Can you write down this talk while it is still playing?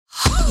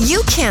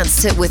You Can't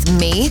Sit With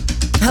Me,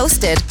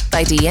 hosted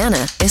by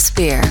Deanna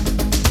Espir.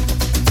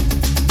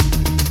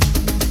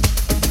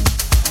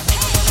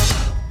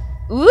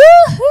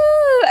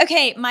 Woohoo!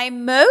 Okay, my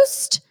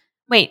most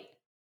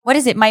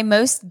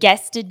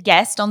guested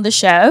guest on the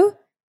show?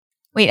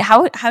 Wait,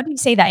 how do you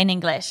say that in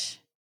English?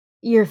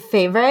 Your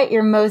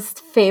most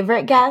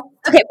favorite guest?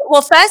 Okay,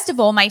 well, first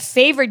of all, my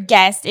favorite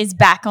guest is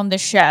back on the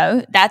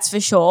show. That's for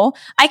sure.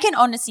 I can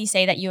honestly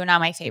say that you are now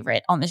my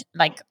favorite on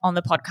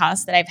the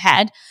podcast that I've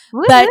had.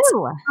 Woo-hoo. But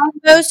our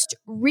most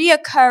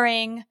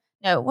reoccurring,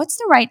 no, what's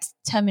the right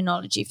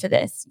terminology for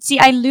this? See,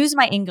 I lose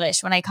my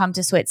English when I come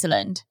to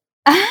Switzerland.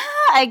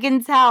 I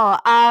can tell.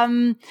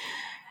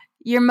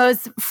 Your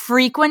most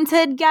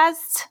frequented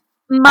guest?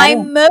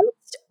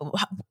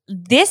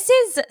 This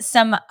is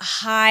some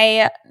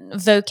high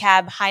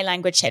vocab, high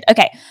language shit.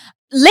 Okay.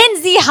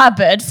 Lindsay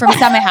Hubbard from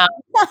Summer House.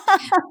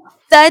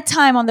 Third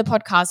time on the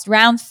podcast,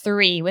 round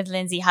 3 with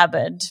Lindsay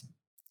Hubbard.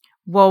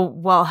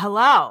 Well,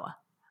 hello.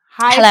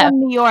 Hi Hello. From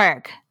New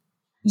York.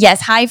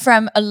 Yes, hi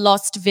from a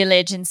lost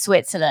village in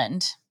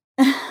Switzerland.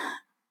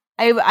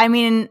 I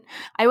mean,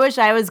 I wish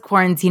I was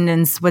quarantined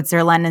in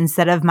Switzerland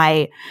instead of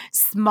my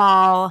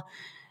small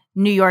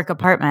New York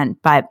apartment,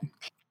 but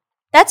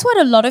that's what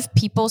a lot of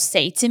people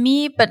say to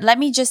me. But let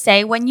me just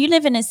say, when you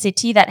live in a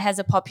city that has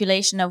a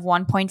population of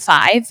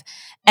 1.5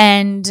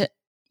 and,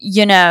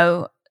 you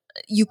know,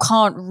 you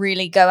can't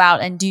really go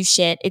out and do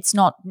shit, it's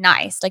not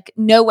nice. Like,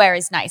 nowhere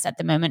is nice at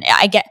the moment.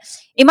 I get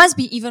it must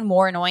be even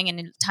more annoying in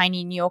a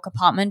tiny New York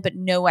apartment, but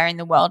nowhere in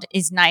the world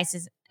is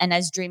nice and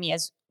as dreamy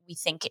as we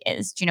think it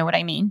is. Do you know what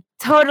I mean?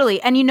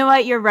 Totally. And you know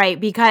what? You're right,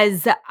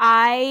 because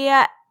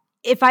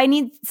if I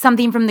need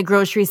something from the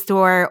grocery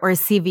store or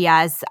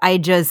CVS, I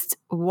just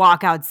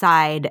walk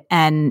outside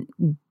and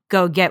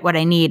go get what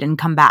I need and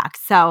come back.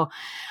 So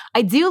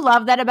I do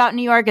love that about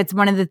New York. It's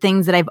one of the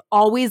things that I've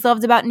always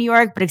loved about New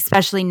York, but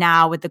especially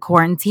now with the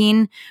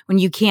quarantine, when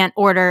you can't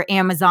order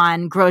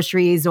Amazon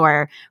groceries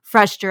or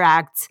Fresh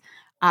Direct,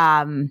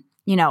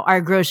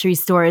 our grocery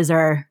stores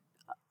are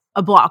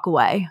a block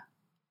away.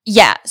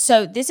 Yeah.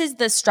 So this is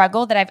the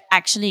struggle that I've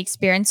actually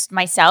experienced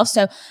myself.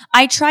 So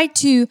I tried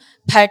to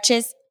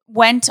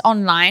went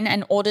online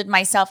and ordered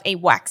myself a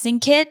waxing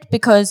kit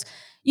because,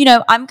 you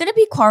know, I'm going to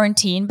be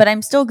quarantined, but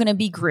I'm still going to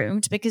be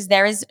groomed because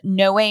there is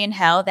no way in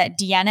hell that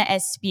Deanna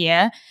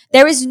Espir,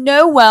 there is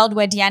no world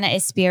where Deanna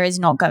Espir is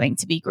not going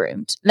to be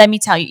groomed. Let me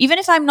tell you, even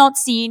if I'm not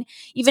seen,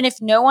 even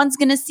if no one's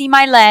going to see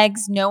my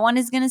legs, no one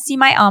is going to see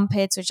my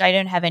armpits, which I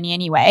don't have any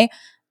anyway,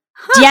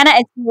 Deanna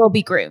Espir will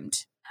be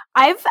groomed.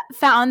 I've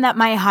found that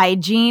my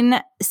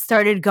hygiene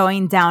started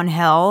going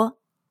downhill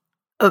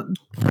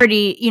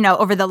pretty,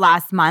 over the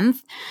last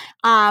month.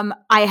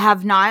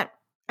 I've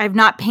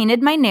not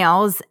painted my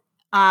nails.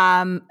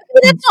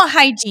 That's not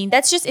hygiene.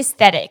 That's just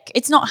aesthetic.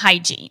 It's not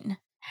hygiene.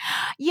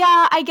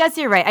 Yeah, I guess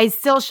you're right. I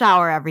still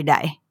shower every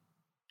day.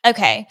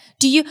 Okay.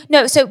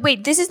 So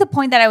wait, this is the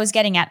point that I was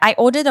getting at. I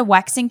ordered a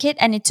waxing kit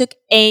and it took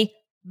a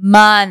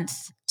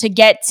month to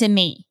get to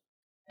me.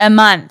 A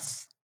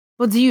month.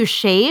 Well, do you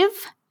shave?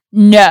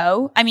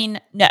 No. I mean,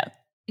 no.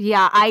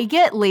 Yeah, I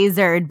get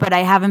lasered, but I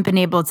haven't been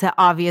able to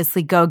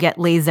obviously go get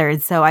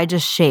lasered, so I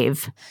just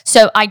shave.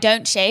 So I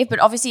don't shave, but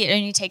obviously it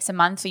only takes a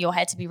month for your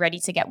hair to be ready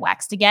to get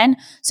waxed again.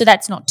 So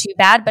that's not too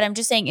bad. But I'm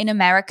just saying, in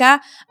America,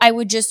 I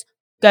would just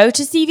go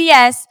to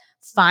CVS,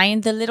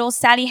 find the little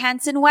Sally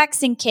Hansen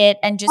waxing kit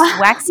and just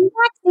waxy.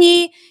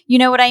 You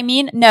know what I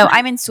mean? No,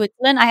 I'm in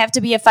Switzerland. I have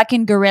to be a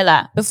fucking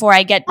gorilla before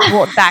I get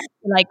brought back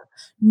to like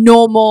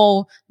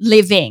normal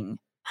living.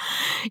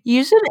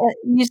 You should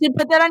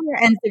put that on your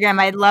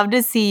Instagram. I'd love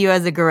to see you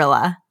as a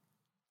gorilla.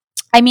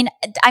 I mean,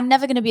 I'm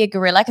never going to be a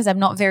gorilla because I'm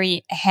not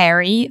very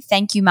hairy.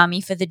 Thank you,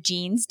 mommy, for the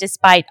genes,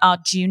 despite our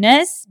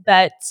Jewness.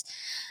 But,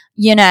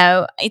 you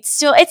know, it's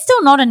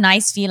still not a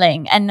nice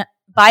feeling. And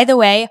by the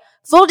way,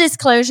 full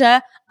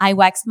disclosure, I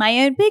waxed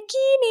my own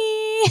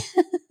bikini.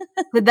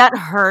 Did that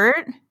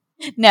hurt?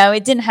 No,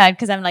 it didn't hurt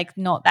because I'm like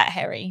not that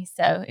hairy.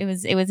 So it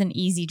was an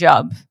easy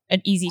job,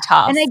 an easy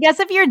task. And I guess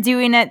if you're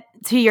doing it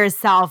to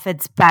yourself,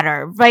 it's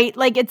better, right?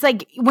 Like it's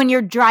like when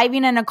you're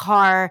driving in a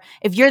car,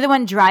 if you're the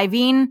one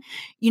driving,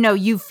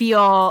 you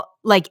feel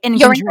like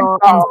you're control.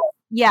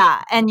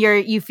 And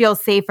you feel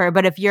safer.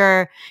 But if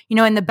you're,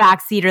 in the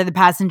back seat or the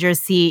passenger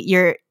seat,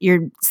 you're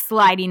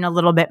sliding a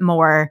little bit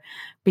more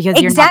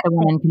because you're not the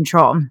one in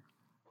control.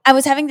 I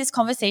was having this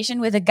conversation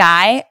with a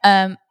guy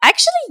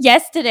actually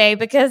yesterday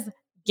because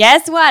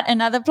guess what?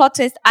 Another plot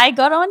twist. I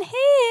got on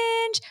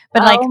Hinge.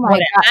 But God.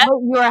 You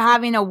were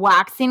having a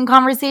waxing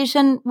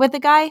conversation with a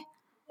guy?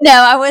 No,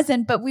 I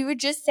wasn't. But we were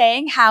just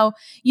saying how,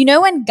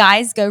 when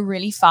guys go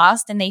really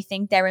fast and they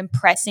think they're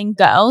impressing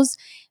girls,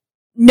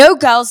 no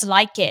girls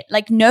like it.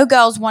 Like no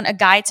girls want a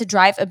guy to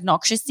drive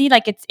obnoxiously.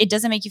 Like it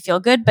doesn't make you feel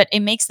good, but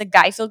it makes the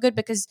guy feel good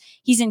because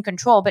he's in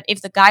control. But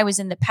if the guy was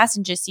in the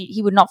passenger seat,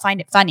 he would not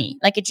find it funny.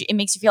 Like it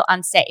makes you feel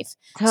unsafe.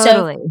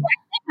 Totally. So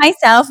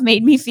myself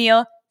made me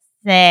feel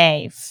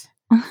safe.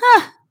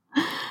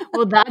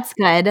 Well, that's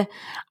good.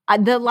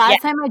 The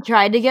last time I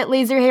tried to get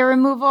laser hair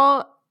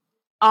removal,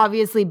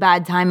 obviously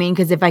bad timing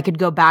because if I could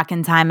go back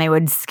in time, I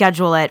would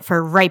schedule it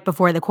for right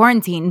before the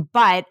quarantine.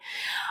 But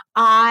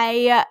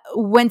I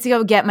went to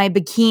go get my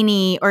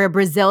bikini or a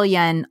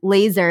Brazilian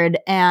lasered,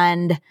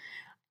 and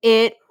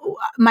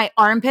my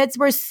armpits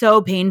were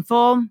so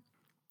painful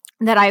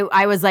that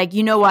I was like,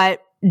 you know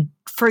what?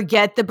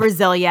 Forget the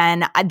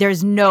Brazilian.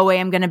 There's no way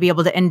I'm going to be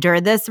able to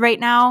endure this right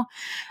now.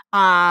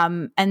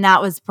 And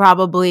that was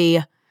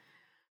probably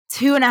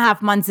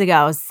 2.5 months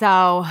ago.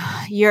 So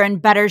you're in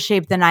better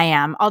shape than I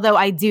am. Although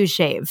I do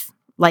shave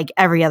like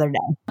every other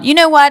day. You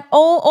know what?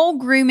 All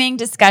grooming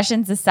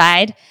discussions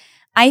aside,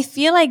 I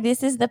feel like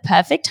this is the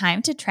perfect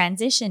time to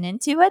transition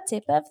into a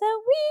tip of the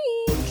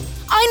week.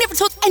 I never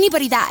told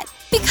anybody that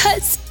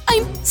because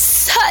I'm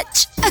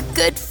such a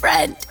good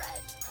friend.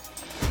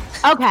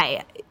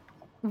 Okay.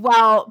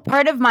 Well,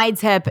 part of my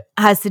tip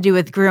has to do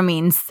with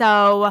grooming.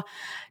 So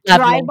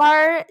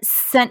Drybar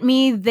sent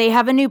me, they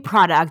have a new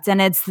product,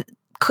 and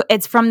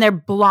it's from their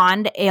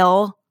Blonde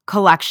Ale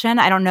collection.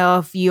 I don't know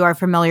if you are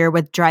familiar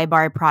with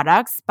Drybar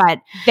products, but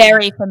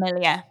very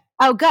familiar.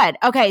 Oh, good.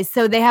 Okay,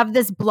 so they have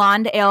this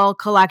Blonde Ale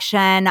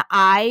collection.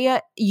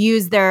 I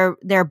use their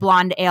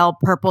Blonde Ale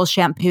purple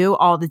shampoo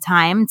all the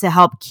time to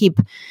help keep,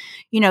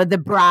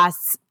 the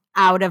brass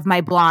out of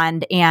my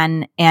blonde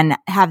and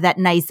have that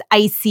nice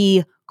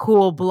icy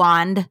cool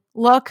blonde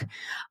look.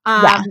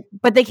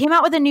 But they came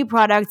out with a new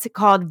product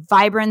called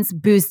Vibrance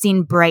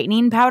Boosting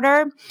Brightening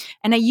Powder,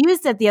 and I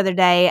used it the other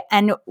day,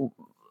 and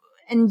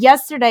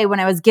yesterday when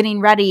I was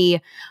getting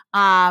ready,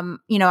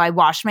 I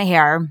washed my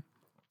hair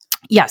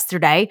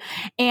yesterday,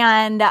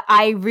 and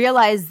I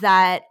realized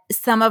that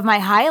some of my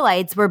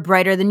highlights were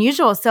brighter than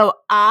usual. So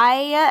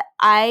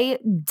I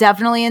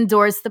definitely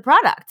endorse the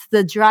product,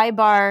 the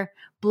Drybar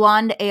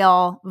Blonde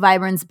Ale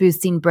Vibrance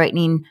Boosting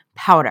Brightening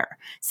Powder.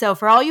 So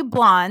for all you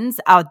blondes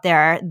out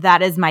there,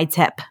 that is my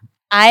tip.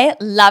 I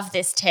love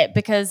this tip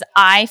because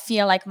I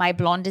feel like my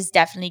blonde is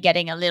definitely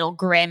getting a little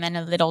grim and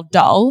a little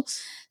dull.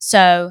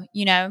 So,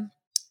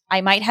 I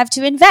might have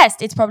to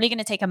invest. It's probably going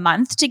to take a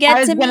month to get to me. I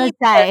was going to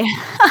say,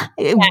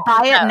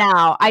 buy it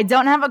now. I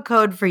don't have a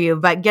code for you,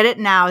 but get it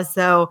now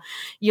so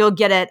you'll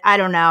get it, I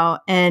don't know,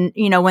 and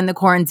when the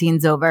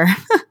quarantine's over.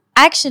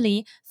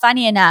 Actually,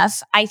 funny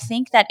enough, I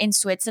think that in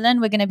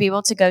Switzerland, we're going to be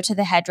able to go to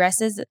the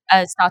hairdressers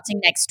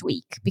starting next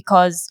week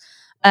because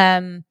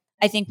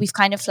I think we've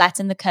kind of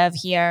flattened the curve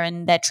here,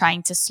 and they're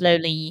trying to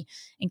slowly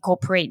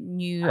incorporate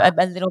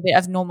a little bit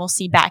of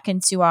normalcy back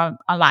into our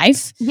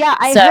life. Yeah,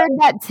 I heard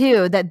that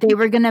too, that they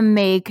were going to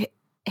make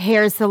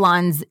hair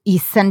salons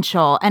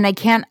essential. And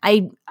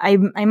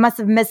I must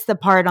have missed the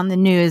part on the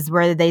news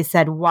where they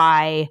said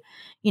why,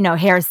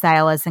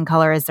 hairstylists and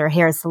colorists or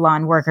hair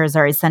salon workers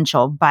are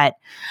essential, but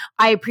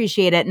I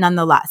appreciate it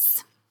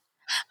nonetheless.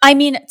 I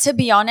mean, to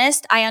be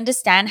honest, I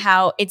understand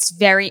how it's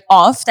very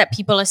off that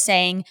people are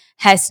saying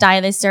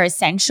hairstylists are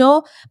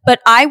essential, but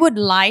I would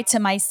lie to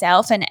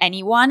myself and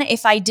anyone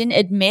if I didn't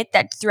admit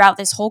that throughout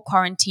this whole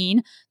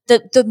quarantine,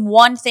 the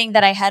one thing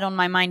that I had on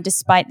my mind,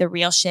 despite the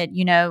real shit,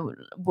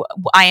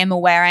 I am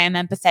aware, I am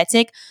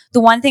empathetic. The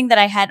one thing that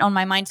I had on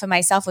my mind for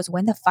myself was,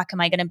 when the fuck am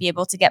I going to be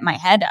able to get my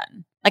hair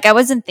done? Like, I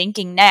wasn't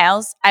thinking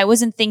nails. I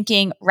wasn't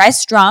thinking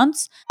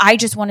restaurants. I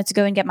just wanted to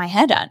go and get my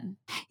hair done.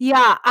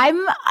 Yeah, I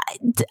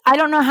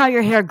don't know how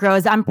your hair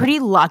grows. I'm pretty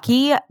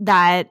lucky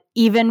that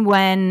even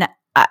when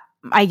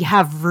I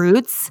have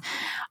roots,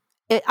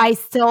 I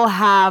still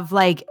have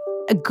like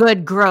a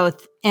good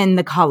growth in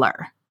the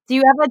color. Do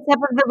you have a tip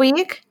of the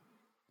week?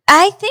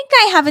 I think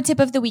I have a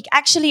tip of the week.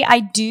 Actually, I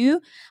do.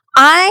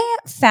 I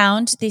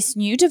found this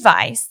new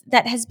device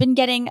that has been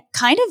getting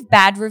kind of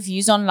bad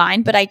reviews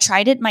online, but I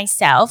tried it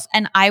myself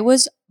and I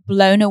was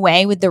blown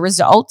away with the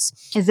results.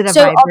 Is it a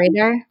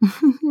vibrator?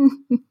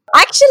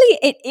 Actually,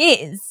 it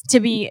is, to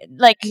be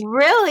like...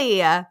 Really?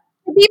 To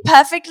be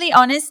perfectly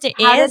honest, it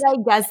is. How did I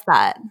guess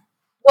that?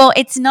 Well,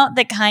 it's not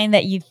the kind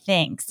that you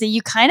think. So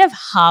you kind of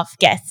half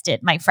guessed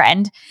it, my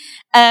friend.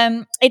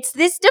 It's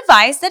this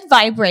device that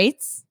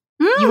vibrates.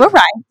 You were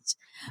right.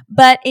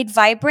 But it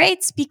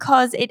vibrates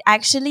because it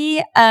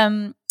actually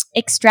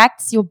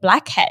extracts your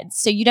blackheads.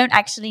 So you don't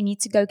actually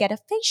need to go get a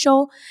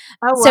facial.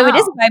 Oh, wow. So it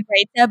is a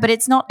vibrator, but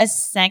it's not a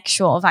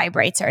sexual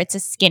vibrator. It's a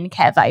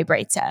skincare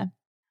vibrator.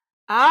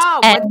 Oh,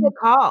 what's it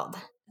called?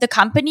 The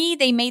company,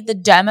 they made the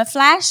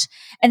Dermaflash,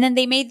 and then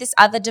they made this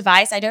other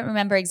device. I don't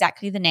remember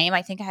exactly the name.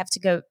 I think I have to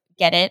go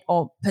get it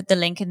or put the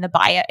link in the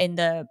bio in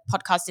the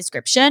podcast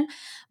description.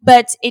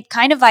 But it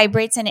kind of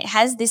vibrates, and it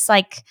has this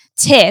like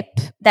tip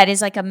that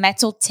is like a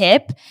metal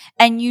tip,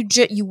 and you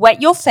wet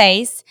your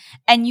face,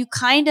 and you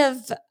kind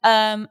of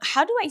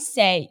how do I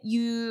say,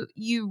 you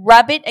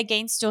rub it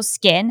against your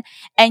skin,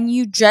 and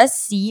you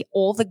just see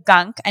all the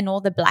gunk and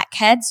all the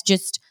blackheads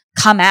just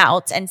come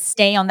out and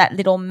stay on that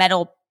little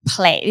metal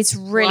plate. It's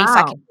really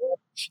fucking weird.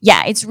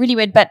 Yeah, it's really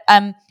weird. But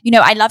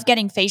I love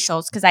getting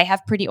facials because I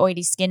have pretty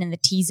oily skin in the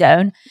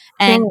T-zone,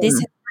 and this has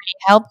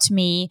really helped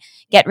me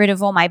get rid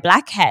of all my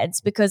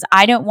blackheads because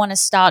I don't want to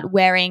start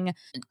wearing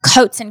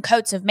coats and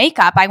coats of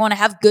makeup. I want to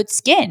have good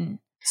skin.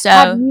 So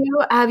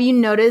have you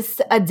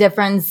noticed a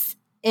difference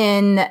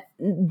in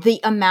the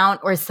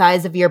amount or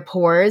size of your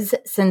pores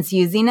since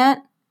using it?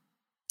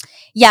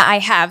 Yeah, I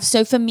have.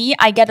 So for me,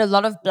 I get a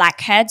lot of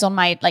blackheads on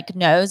my like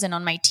nose and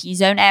on my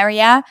T-zone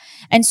area.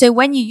 And so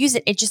when you use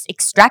it, it just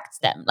extracts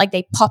them. Like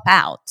they pop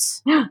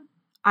out.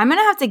 I'm going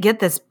to have to get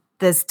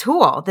this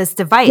tool, this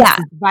device,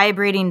 this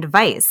vibrating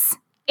device.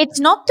 It's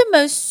not the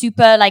most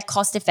super like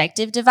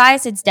cost-effective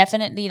device. It's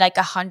definitely like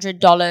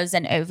 $100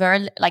 and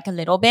over, like a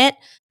little bit.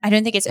 I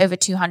don't think it's over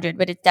 200,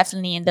 but it's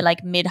definitely in the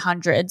like mid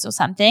hundreds or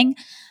something.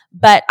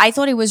 But I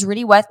thought it was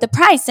really worth the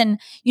price. And,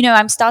 you know,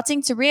 I'm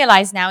starting to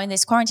realize now in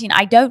this quarantine,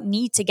 I don't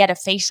need to get a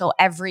facial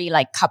every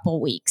like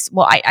couple weeks.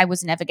 Well, I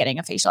was never getting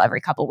a facial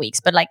every couple weeks,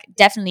 but like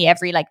definitely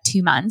every like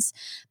 2 months.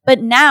 But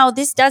now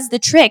this does the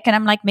trick. And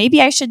I'm like,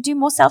 maybe I should do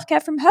more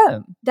self-care from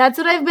home. That's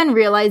what I've been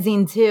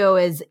realizing too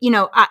is, you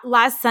know,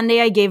 last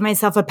Sunday I gave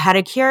myself a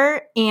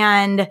pedicure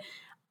and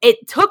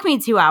it took me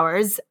 2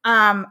 hours.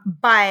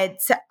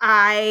 But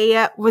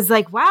I was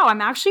like, wow,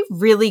 I'm actually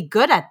really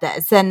good at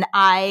this. And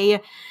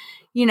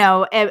you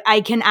know,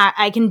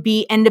 I can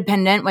be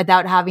independent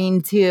without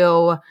having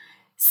to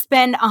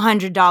spend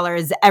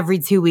 $100 every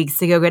 2 weeks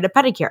to go get a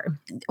pedicure.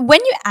 When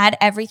you add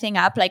everything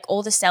up, like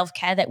all the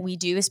self-care that we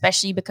do,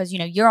 especially because, you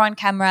know, you're on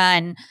camera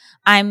and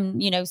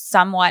I'm, you know,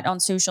 somewhat on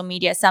social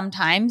media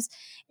sometimes,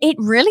 it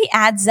really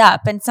adds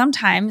up. And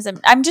sometimes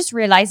I'm just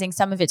realizing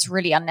some of it's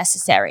really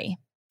unnecessary.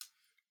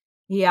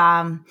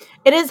 Yeah,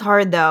 it is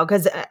hard though,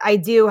 because I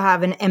do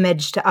have an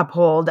image to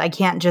uphold. I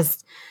can't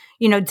just,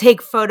 you know,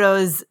 take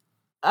photos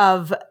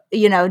of,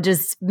 you know,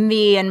 just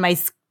me and my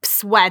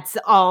sweats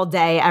all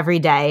day, every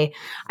day.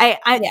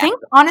 I think,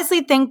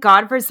 honestly, thank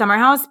God for Summer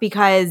House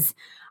because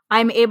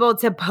I'm able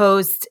to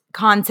post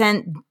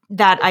content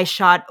that I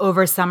shot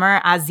over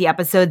summer as the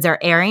episodes are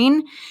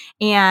airing.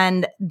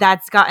 And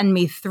that's gotten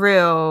me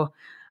through,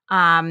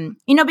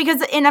 you know,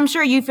 because, and I'm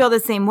sure you feel the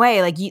same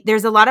way, like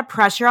there's a lot of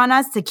pressure on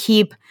us to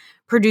keep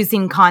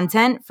producing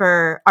content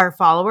for our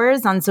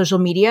followers on social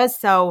media.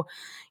 So,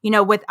 you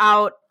know,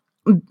 without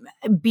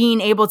being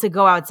able to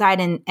go outside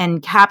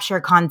and capture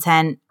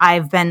content,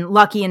 I've been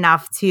lucky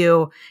enough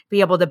to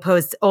be able to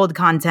post old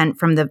content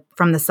from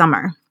the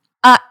summer.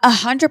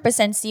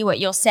 100% see what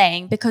you're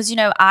saying because, you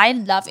know, I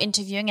love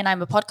interviewing and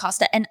I'm a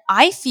podcaster and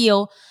I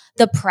feel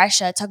the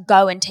pressure to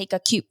go and take a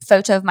cute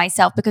photo of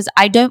myself because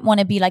I don't want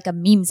to be like a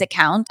memes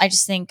account. I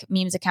just think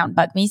memes account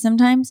bug me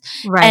sometimes.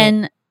 Right.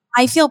 And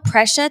I feel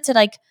pressure to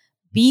like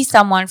be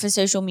someone for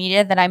social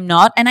media that I'm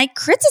not. And I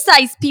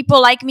criticize people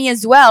like me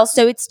as well.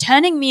 So it's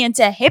turning me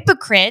into a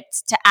hypocrite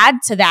to add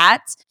to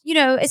that. You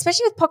know,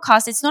 especially with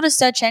podcasts, it's not a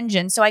search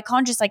engine. So I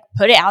can't just like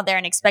put it out there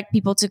and expect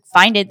people to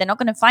find it. They're not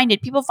going to find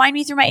it. People find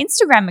me through my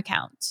Instagram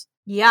account.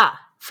 Yeah,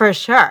 for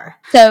sure.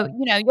 So,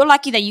 you know, you're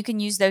lucky that you can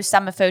use those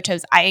summer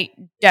photos. I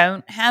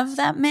don't have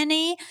that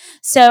many.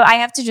 So I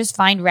have to just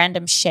find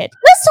random shit.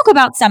 Let's talk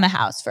about Summer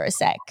House for a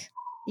sec.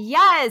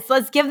 Yes,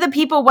 let's give the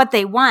people what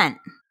they want.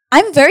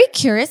 I'm very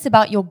curious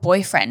about your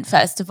boyfriend,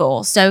 first of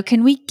all. So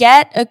can we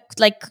get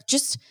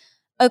just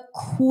a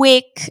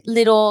quick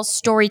little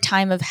story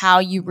time of how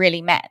you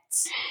really met?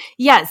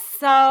 Yes.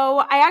 So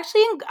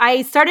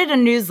I started a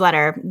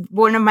newsletter,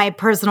 one of my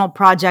personal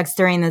projects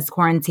during this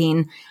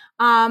quarantine.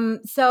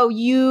 So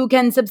you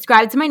can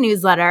subscribe to my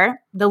newsletter.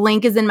 The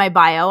link is in my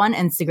bio on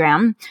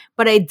Instagram.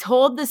 But I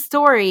told the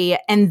story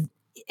in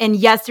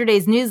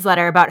yesterday's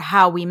newsletter about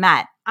how we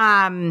met.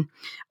 Are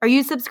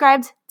you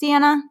subscribed,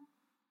 Deanna?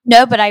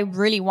 No, but I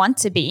really want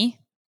to be.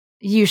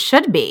 You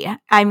should be.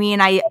 I mean,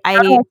 I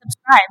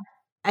subscribe.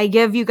 I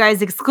give you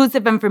guys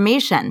exclusive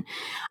information.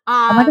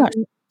 Oh my gosh.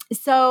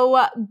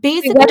 So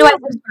basically, where do I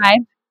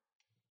subscribe?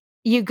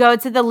 You go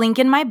to the link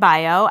in my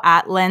bio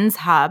at Lynn's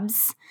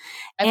Hubs,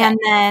 and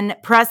then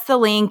press the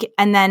link,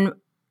 and then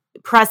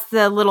press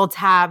the little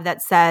tab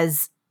that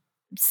says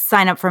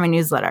 "Sign up for my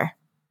newsletter."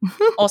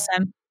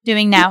 Awesome.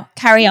 Doing now.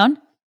 Carry on.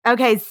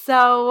 Okay,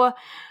 so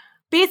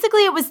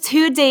basically, it was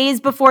 2 days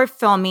before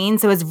filming.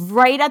 So it was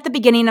right at the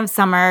beginning of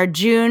summer,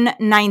 June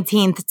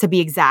 19th to be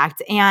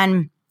exact.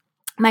 And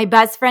my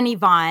best friend,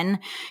 Yvonne,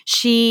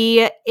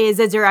 she is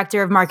a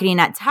director of marketing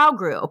at Tao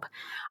Group.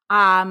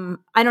 I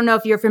don't know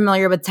if you're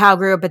familiar with Tao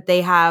Group, but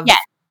they have,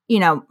 you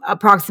know,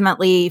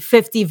 approximately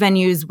 50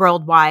 venues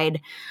worldwide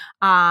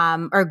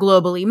or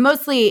globally,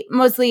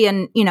 mostly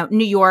in, you know,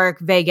 New York,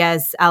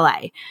 Vegas,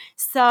 LA.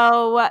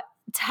 So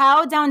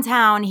Tao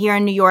downtown here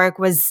in New York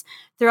was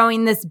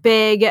throwing this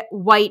big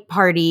white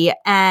party.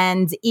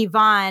 And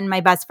Yvonne,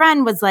 my best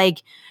friend, was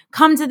like,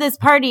 come to this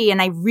party.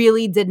 And I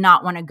really did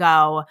not want to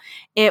go.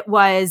 It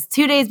was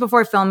 2 days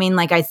before filming,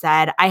 like I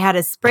said. I had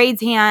a spray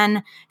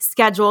tan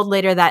scheduled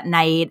later that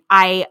night.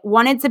 I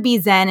wanted to be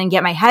zen and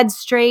get my head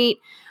straight.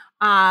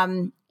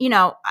 You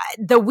know,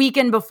 the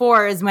weekend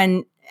before is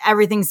when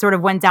everything sort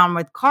of went down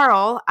with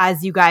Carl,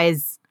 as you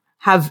guys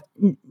have,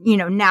 you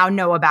know, now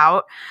know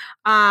about.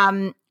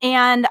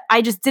 And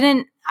I just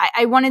didn't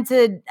I wanted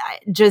to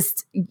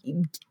just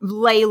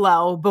lay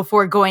low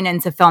before going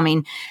into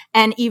filming.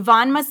 And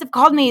Yvonne must have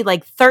called me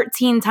like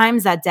 13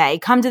 times that day.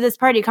 Come to this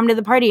party, come to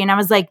the party. And I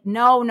was like,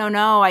 no,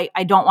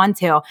 I don't want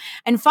to.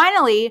 And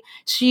finally,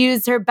 she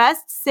used her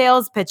best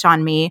sales pitch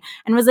on me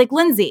and was like,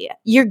 Lindsay,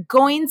 you're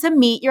going to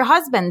meet your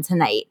husband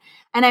tonight.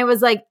 And I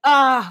was like,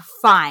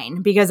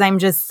 fine, because I'm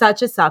just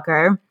such a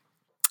sucker.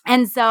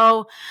 And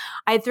so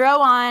I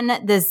throw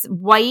on this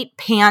white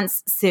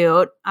pants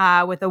suit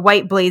with a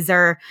white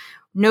blazer,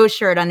 no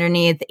shirt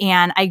underneath,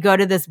 and I go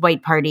to this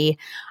white party.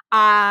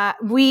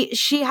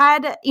 She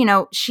had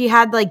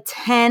like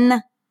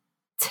 10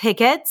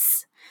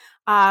 tickets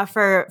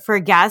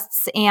for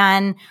guests,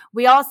 and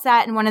we all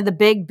sat in one of the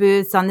big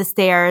booths on the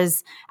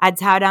stairs at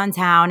Tao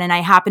Downtown, and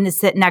I happened to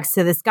sit next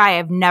to this guy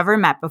I've never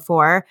met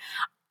before.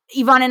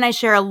 Yvonne and I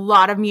share a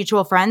lot of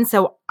mutual friends,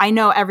 so I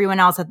know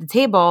everyone else at the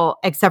table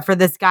except for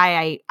this guy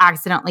I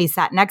accidentally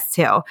sat next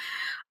to.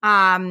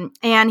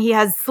 And he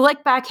has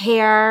slick back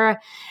hair.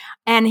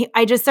 And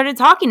I just started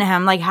talking to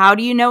him, like, how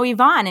do you know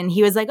Yvonne? And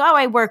he was like, oh,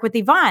 I work with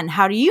Yvonne.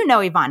 How do you know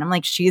Yvonne? I'm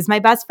like, she's my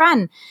best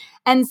friend.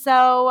 And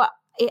so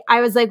I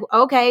was like,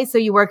 okay, so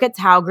you work at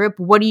Tao Group.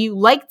 What do you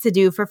like to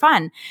do for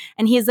fun?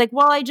 And he's like,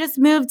 well, I just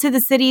moved to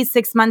the city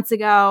 6 months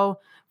ago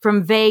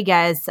from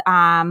Vegas,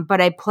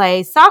 but I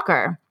play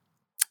soccer.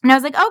 And I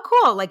was like, oh,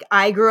 cool. Like,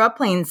 I grew up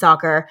playing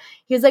soccer.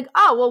 He was like,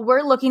 oh, well,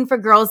 we're looking for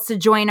girls to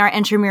join our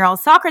intramural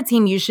soccer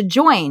team. You should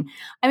join.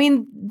 I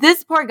mean,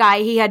 this poor guy,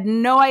 he had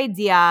no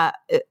idea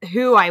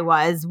who I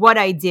was, what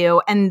I do,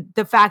 and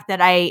the fact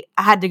that I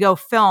had to go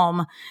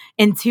film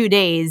in 2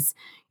 days,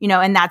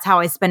 and that's how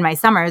I spend my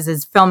summers,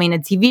 is filming a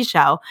TV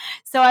show.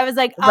 So I was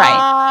like,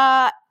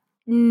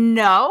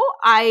 no,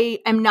 I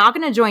am not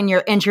going to join your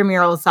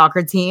intramural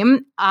soccer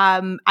team.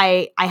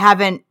 I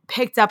haven't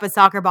picked up a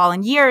soccer ball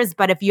in years,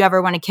 but if you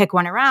ever want to kick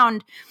one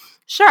around,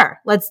 sure,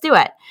 let's do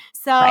it.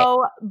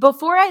 So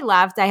before I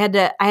left, I had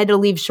to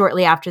leave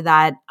shortly after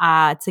that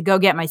to go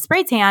get my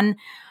spray tan.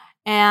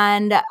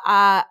 And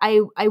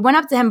I went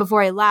up to him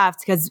before I left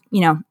because,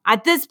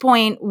 at this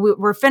point,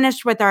 we're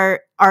finished with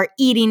our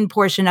eating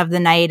portion of the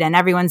night and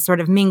everyone's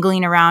sort of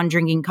mingling around,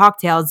 drinking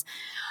cocktails.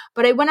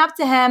 But I went up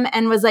to him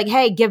and was like,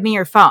 hey, give me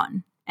your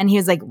phone. And he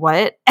was like,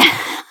 what?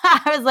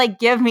 I was like,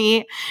 give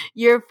me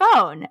your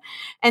phone.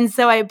 And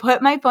so I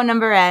put my phone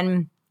number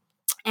in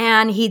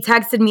and he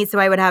texted me so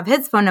I would have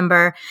his phone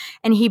number.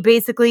 And he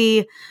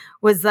basically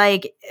was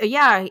like,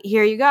 yeah,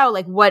 here you go.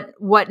 Like,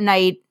 what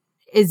night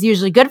is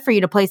usually good for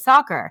you to play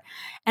soccer?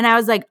 And I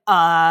was like,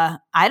 I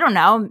don't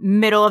know,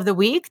 middle of the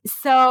week.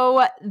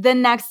 So the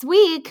next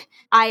week,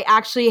 I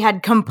actually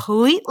had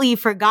completely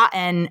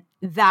forgotten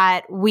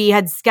that we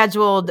had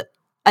scheduled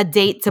a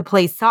date to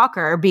play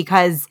soccer,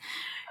 because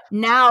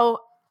now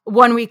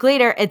 1 week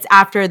later, it's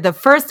after the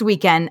first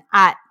weekend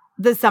at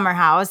the summer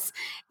house.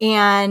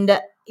 And,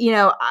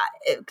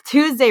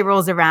 Tuesday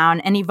rolls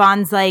around and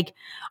Yvonne's like,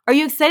 are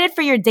you excited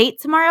for your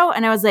date tomorrow?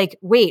 And I was like,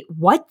 wait,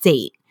 what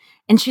date?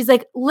 And she's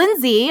like,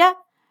 Lindsay,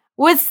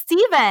 with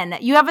Steven,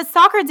 you have a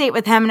soccer date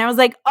with him. And I was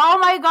like, oh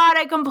my God,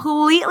 I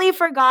completely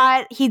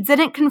forgot. He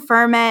didn't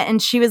confirm it. And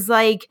she was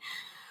like,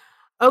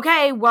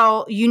 okay,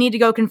 well, you need to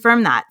go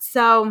confirm that.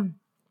 So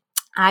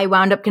I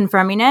wound up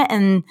confirming it.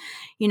 And,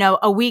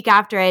 a week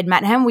after I had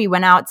met him, we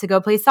went out to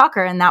go play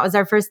soccer. And that was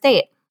our first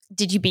date.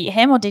 Did you beat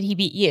him or did he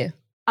beat you?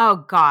 Oh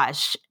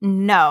gosh,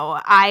 no.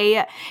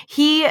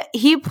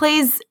 He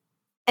plays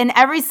in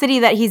every city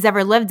that he's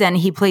ever lived in.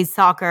 He plays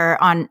soccer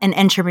on an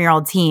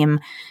intramural team.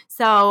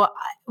 So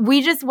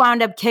we just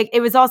wound up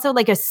it was also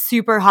like a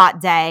super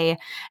hot day,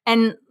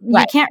 and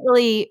you can't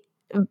really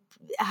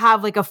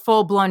have like a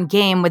full-blown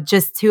game with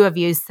just two of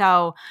you.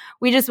 So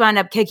we just wound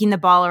up kicking the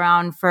ball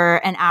around for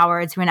an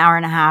hour to an hour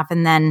and a half,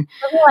 and then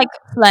like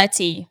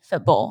flirty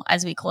football,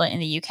 as we call it in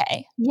the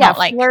UK. Yeah,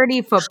 like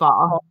flirty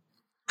football.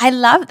 I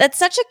love that's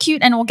such a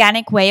cute and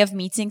organic way of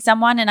meeting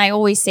someone. And I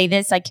always say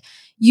this, like,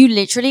 you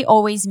literally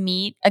always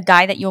meet a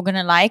guy that you're going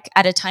to like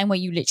at a time where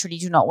you literally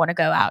do not want to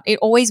go out. It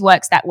always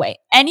works that way.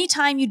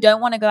 Anytime you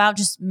don't want to go out,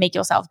 just make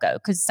yourself go,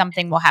 because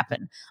something will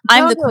happen.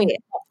 I'm the queen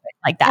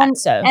like that.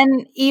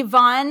 And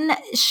Yvonne,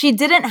 she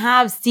didn't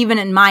have Steven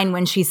in mind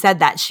when she said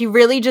that. She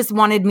really just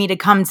wanted me to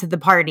come to the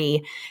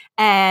party.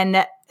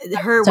 And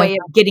her way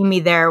of getting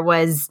me there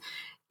was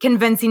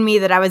convincing me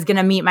that I was going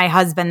to meet my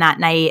husband that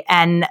night.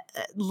 And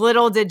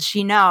little did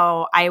she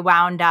know, I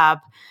wound up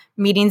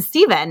meeting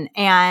Steven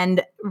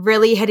and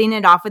really hitting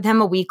it off with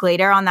him a week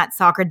later on that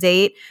soccer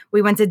date.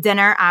 We went to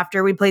dinner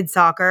after we played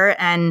soccer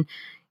and,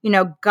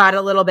 got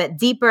a little bit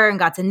deeper and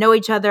got to know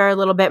each other a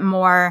little bit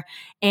more.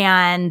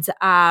 And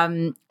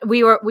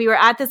we were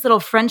at this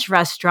little French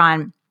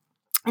restaurant,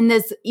 and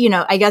this,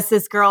 I guess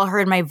this girl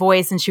heard my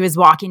voice and she was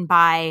walking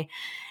by.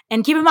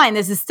 And keep in mind,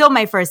 this is still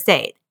my first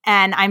date.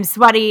 And I'm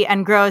sweaty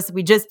and gross.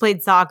 We just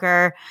played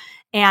soccer.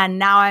 And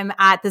now I'm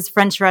at this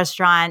French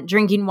restaurant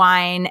drinking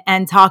wine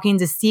and talking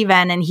to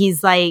Steven. And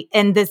he's like,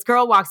 and this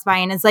girl walks by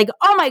and is like,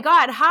 oh my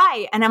God,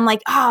 hi. And I'm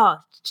like, oh,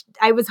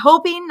 I was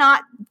hoping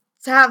not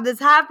to have this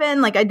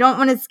happen. Like, I don't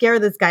want to scare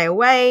this guy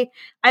away.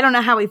 I don't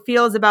know how he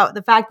feels about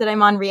the fact that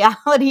I'm on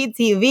reality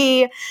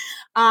TV.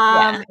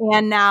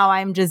 And now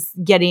I'm just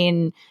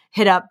getting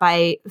hit up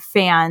by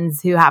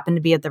fans who happen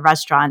to be at the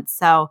restaurant.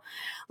 So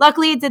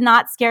luckily it did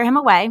not scare him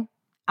away.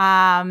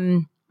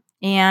 And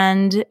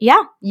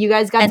yeah, you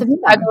guys got to meet him.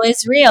 Struggle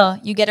is real.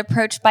 You get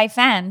approached by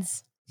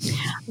fans.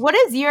 What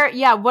is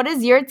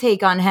your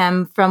take on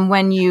him from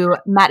when you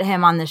met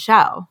him on the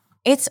show?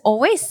 It's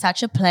always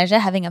such a pleasure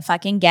having a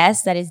fucking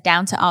guest that is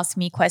down to ask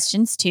me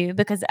questions too,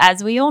 because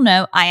as we all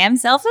know, I am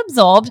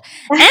self-absorbed.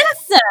 And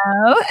so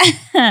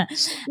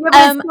it's still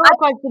a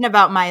question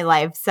about my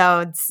life.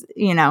 So it's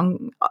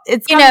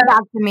coming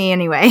back to me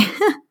anyway.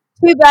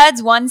 2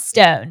 birds, 1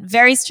 stone.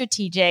 Very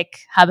strategic,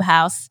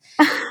 Hubhouse.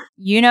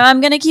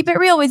 I'm going to keep it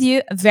real with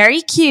you.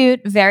 Very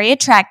cute, very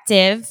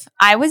attractive.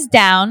 I was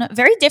down.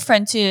 Very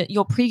different to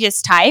your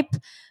previous type.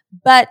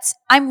 But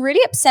I'm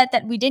really upset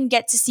that we didn't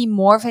get to see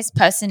more of his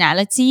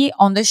personality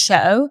on the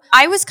show.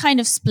 I was kind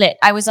of split.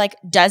 I was like,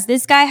 does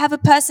this guy have a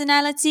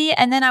personality?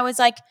 And then I was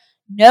like,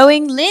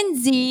 knowing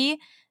Lindsay,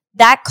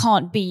 that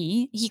can't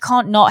be. He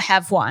can't not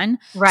have one.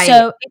 Right.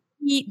 So if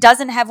he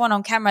doesn't have one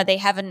on camera, they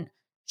haven't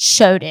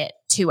showed it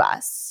to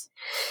us.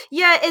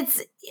 Yeah,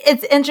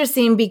 it's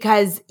interesting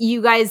because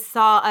you guys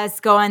saw us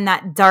go on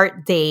that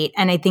dart date,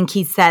 and I think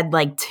he said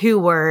like 2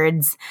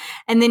 words,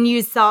 and then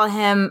you saw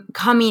him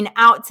coming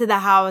out to the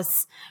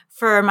house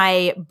for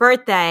my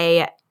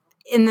birthday,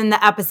 and then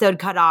the episode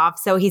cut off,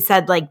 so he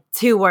said like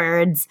 2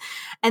 words,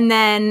 and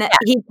then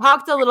he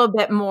talked a little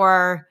bit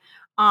more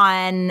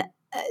on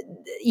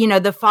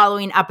the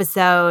following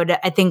episode,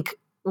 I think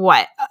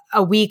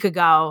a week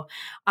ago.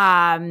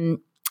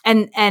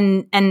 And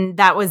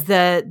that was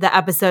the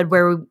episode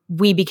where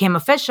we became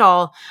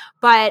official.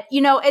 But,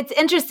 it's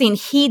interesting.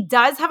 He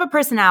does have a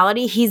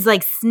personality. He's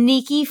like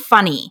sneaky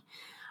funny.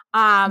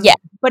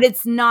 But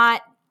it's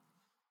not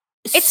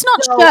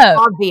so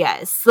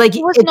obvious. Like,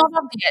 it was not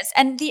obvious.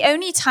 And the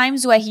only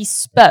times where he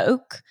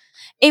spoke,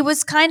 it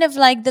was kind of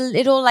like the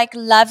little like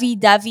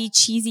lovey-dovey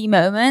cheesy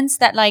moments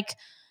that like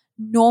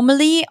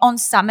normally on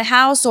Summer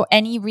House or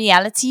any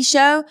reality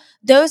show,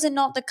 those are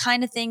not the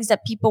kind of things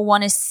that people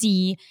want to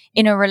see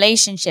in a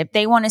relationship.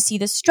 They want to see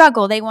the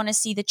struggle. They want to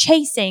see the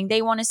chasing.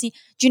 They want to see,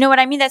 do you know what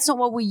I mean? That's not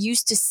what we're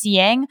used to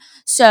seeing.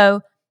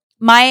 So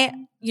my,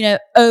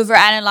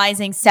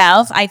 overanalyzing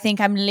self, I think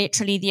I'm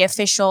literally the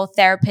official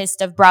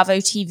therapist of Bravo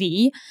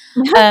TV.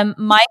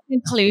 My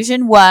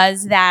conclusion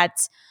was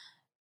that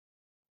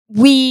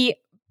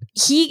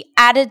he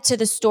added to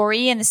the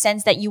story in the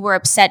sense that you were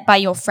upset by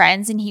your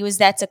friends and he was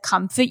there to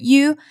comfort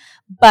you.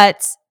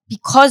 But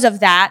because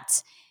of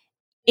that,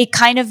 it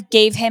kind of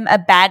gave him a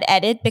bad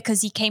edit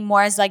because he came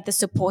more as like the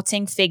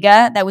supporting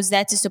figure that was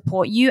there to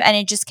support you. And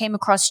it just came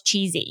across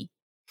cheesy.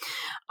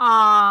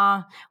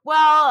 Well,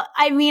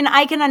 I mean,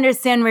 I can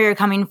understand where you're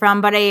coming from,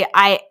 but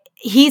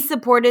he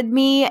supported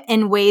me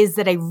in ways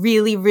that I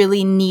really,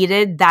 really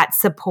needed that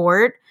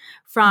support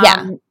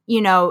from,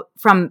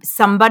 from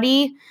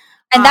somebody.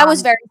 And that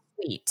was very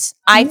sweet.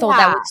 I thought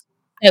that was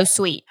so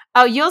sweet.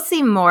 Oh, you'll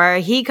see more.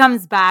 He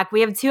comes back.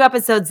 We have 2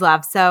 episodes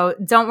left, so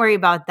don't worry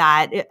about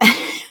that.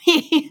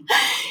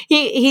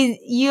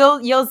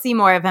 You'll see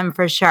more of him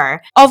for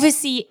sure.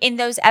 Obviously, in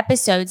those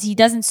episodes, he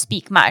doesn't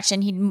speak much,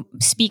 and he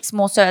speaks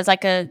more so as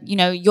like a,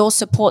 your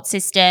support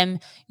system,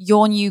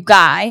 your new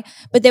guy.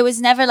 But there was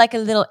never like a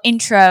little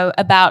intro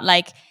about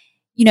like,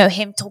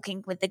 him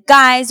talking with the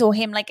guys or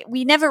him like,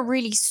 we never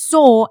really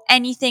saw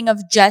anything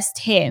of just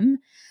him.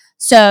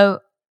 So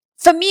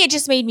for me, it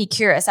just made me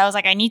curious. I was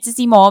like, I need to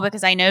see more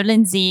because I know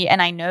Lindsay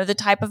and I know the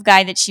type of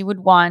guy that she would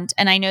want.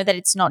 And I know that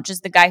it's not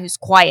just the guy who's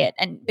quiet.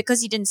 And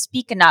because he didn't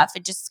speak enough,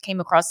 it just came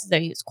across as though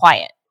he was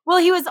quiet. Well,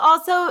 he was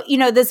also,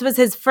 this was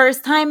his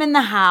first time in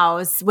the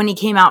house when he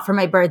came out for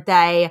my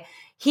birthday.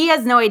 He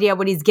has no idea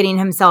what he's getting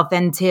himself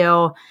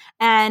into.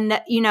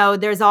 And,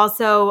 there's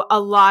also a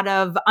lot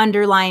of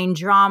underlying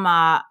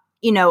drama,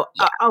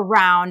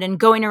 around and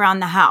going around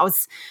the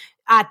house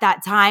at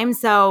that time.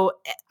 So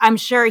I'm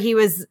sure he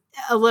was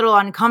a little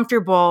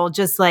uncomfortable,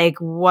 just like,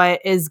 what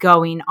is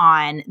going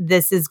on?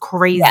 This is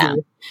crazy. Yeah.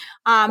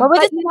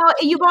 But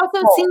you've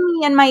also seen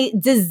me in my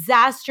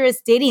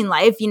disastrous dating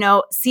life.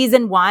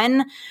 Season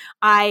 1,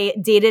 I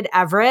dated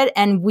Everett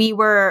and we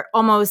were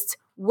almost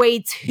way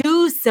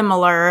too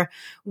similar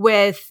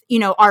with,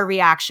 our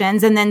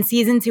reactions. And then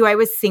season 2, I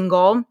was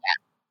single.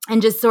 And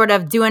just sort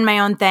of doing my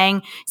own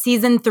thing.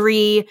 Season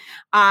 3,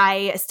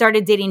 I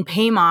started dating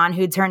Paimon,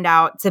 who turned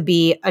out to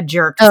be a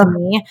jerk to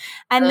me.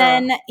 And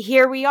then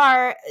here we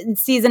are.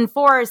 Season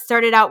 4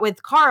 started out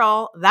with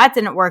Carl. That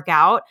didn't work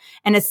out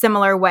in a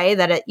similar way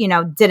that it,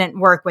 didn't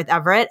work with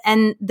Everett.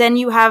 And then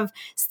you have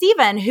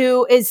Steven,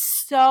 who is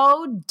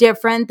so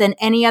different than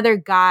any other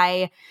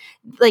guy,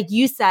 like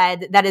you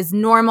said, that is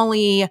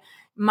normally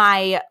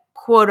my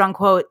quote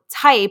unquote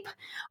type.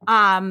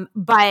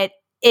 But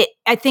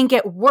I think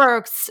it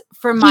works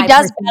for my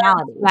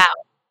personality. Wow.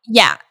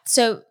 Yeah.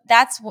 So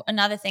that's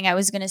another thing I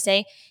was going to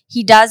say.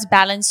 He does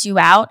balance you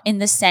out in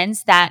the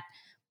sense that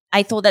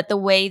I thought that the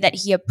way that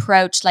he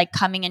approached like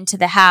coming into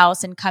the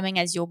house and coming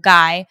as your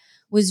guy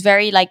was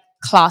very like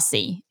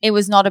classy. It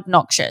was not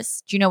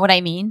obnoxious. Do you know what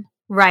I mean?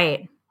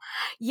 Right.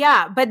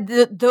 Yeah, but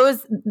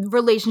those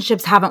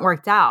relationships haven't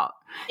worked out.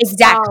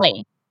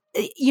 Exactly.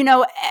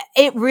 So,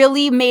 it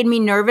really made me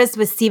nervous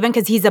with Steven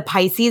because he's a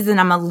Pisces and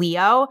I'm a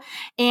Leo.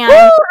 And Woo,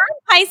 I'm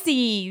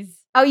Pisces.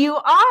 Oh, you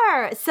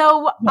are?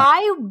 So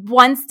I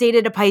once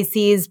dated a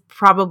Pisces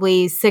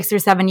probably 6 or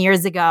 7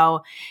 years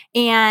ago.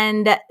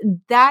 And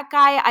that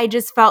guy, I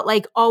just felt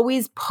like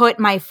always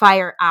put my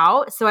fire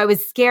out. So I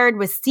was scared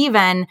with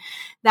Steven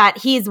that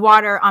he's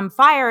water, I'm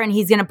fire, and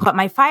he's going to put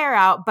my fire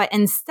out. But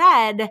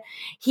instead,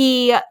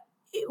 he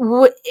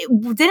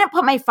didn't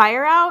put my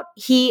fire out.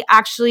 He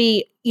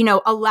actually,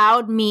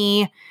 allowed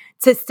me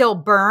to still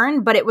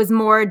burn, but it was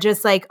more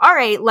just like, all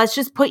right, let's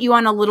just put you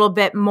on a little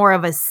bit more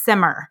of a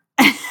simmer.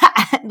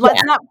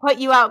 Let's not put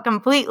you out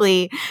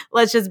completely.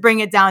 Let's just bring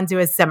it down to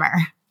a simmer.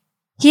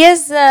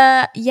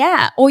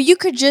 Or you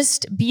could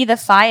just be the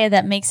fire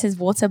that makes his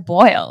water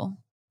boil.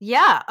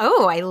 Yeah.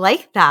 Oh, I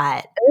like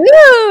that. Ooh.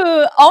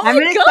 Oh my God. I'm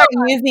going to start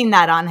using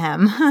that on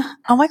him.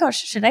 Oh my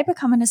gosh. Should I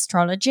become an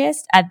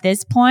astrologist? At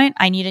this point,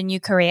 I need a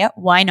new career.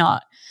 Why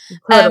not?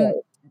 Totally.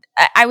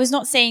 I was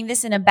not saying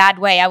this in a bad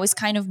way. I was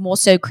kind of more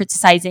so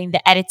criticizing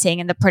the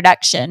editing and the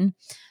production.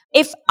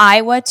 If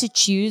I were to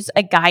choose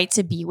a guy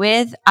to be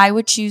with, I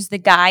would choose the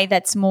guy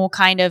that's more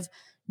kind of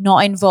not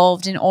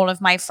involved in all of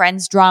my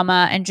friends'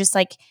 drama and just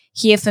like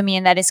here for me,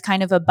 and that is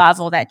kind of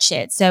above all that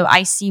shit. So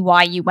I see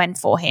why you went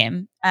for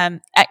him.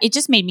 It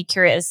just made me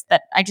curious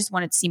that I just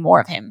wanted to see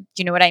more of him.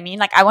 Do you know what I mean?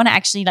 Like I want to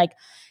actually like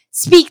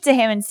speak to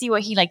him and see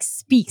what he like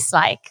speaks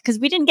like, because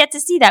we didn't get to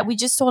see that. We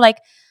just saw like,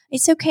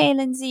 it's okay,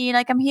 Lindsay.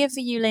 Like I'm here for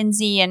you,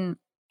 Lindsay. And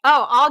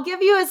oh, I'll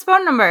give you his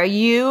phone number.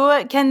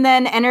 You can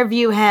then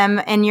interview him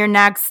in your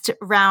next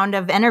round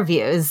of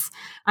interviews.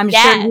 I'm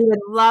sure he would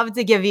love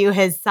to give you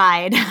his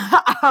side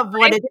of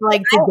what it's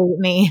like to date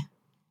me.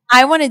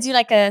 I want to do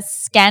like a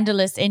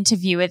scandalous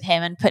interview with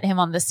him and put him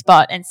on the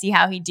spot and see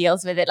how he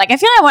deals with it. Like I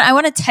feel like I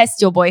want to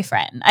test your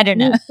boyfriend. I don't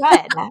know.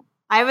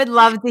 I would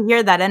love to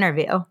hear that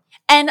interview.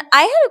 And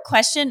I had a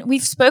question.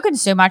 We've spoken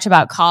so much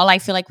about Carl. I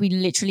feel like we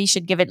literally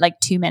should give it like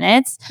 2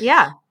 minutes.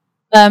 Yeah.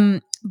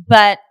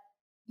 But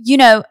you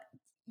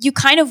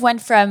kind of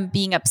went from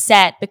being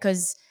upset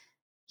because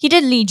he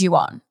did lead you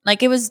on.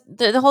 Like it was,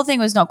 the whole thing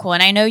was not cool.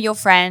 And I know you're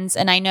friends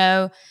and I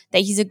know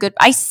that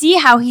I see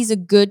how he's a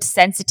good,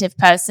 sensitive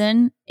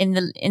person and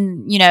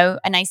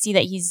I see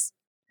that he's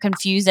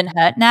confused and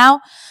hurt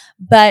now.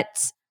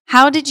 But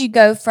how did you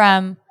go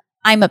from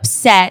I'm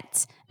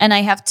upset and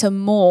I have to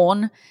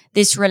mourn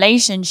this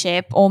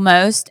relationship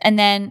almost, and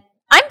then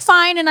I'm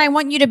fine and I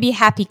want you to be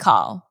happy,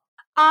 Carl?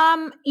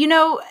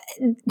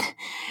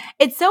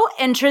 It's so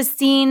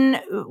interesting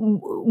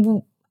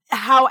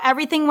how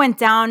everything went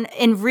down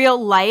in real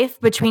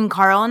life between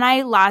Carl and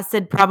I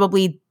lasted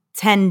probably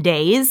 10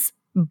 days.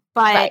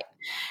 But,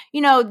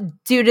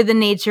 due to the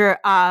nature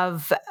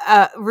of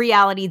a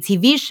reality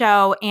TV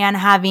show and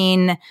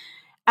having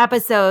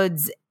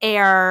episodes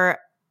air,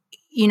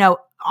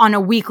 on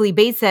a weekly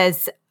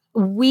basis,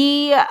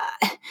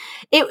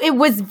 it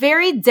was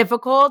very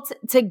difficult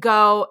to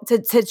go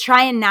to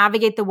try and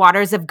navigate the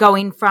waters of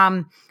going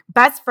from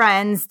best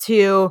friends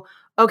to,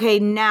 okay,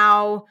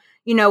 now,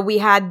 we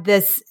had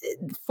this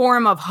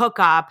form of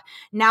hookup.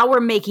 Now we're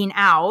making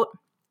out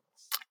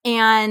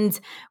and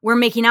we're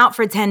making out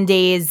for 10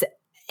 days.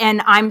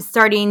 And I'm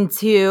starting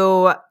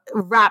to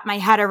wrap my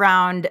head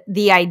around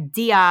the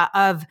idea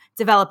of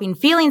developing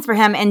feelings for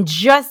him. And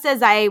just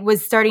as I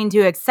was starting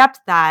to accept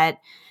that,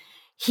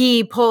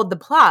 he pulled the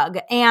plug.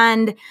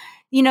 And,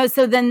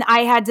 so then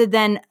I had to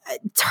then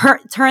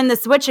turn the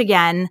switch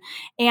again.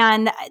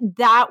 And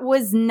that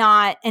was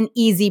not an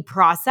easy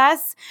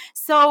process.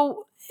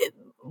 So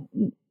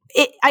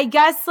I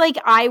guess like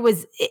I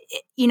was,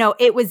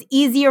 it was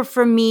easier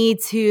for me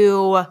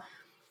to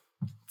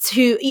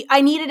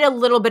I needed a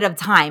little bit of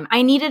time.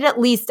 I needed at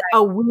least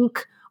a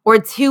week or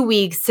 2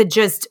 weeks to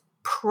just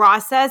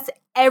process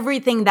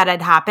everything that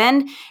had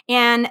happened.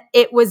 And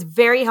it was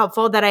very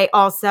helpful that I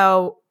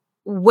also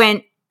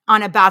went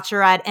on a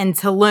bachelorette in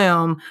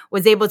Tulum,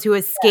 was able to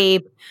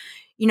escape,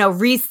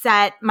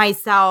 reset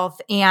myself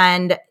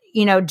and,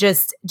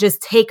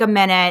 just take a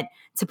minute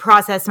to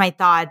process my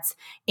thoughts.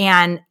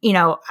 And,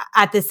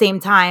 at the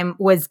same time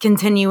was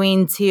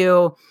continuing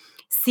to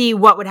see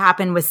what would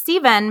happen with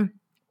Steven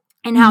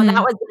and how that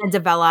was going to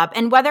develop.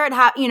 And whether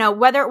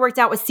it worked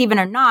out with Steven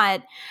or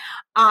not,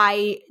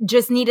 I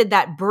just needed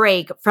that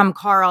break from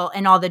Carl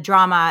and all the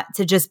drama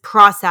to just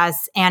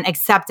process and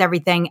accept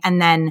everything, and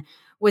then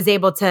was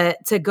able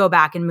to go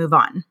back and move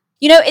on.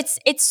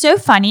 It's so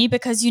funny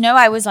because,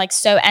 I was like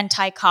so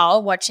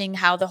anti-Carl watching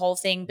how the whole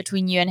thing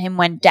between you and him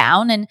went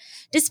down. And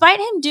despite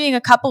him doing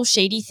a couple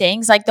shady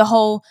things, like the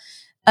whole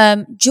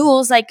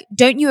Jules, like,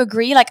 don't you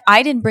agree? Like,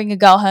 I didn't bring a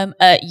girl home.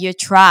 You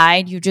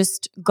tried. You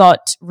just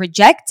got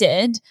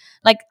rejected.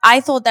 Like, I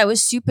thought that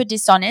was super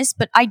dishonest,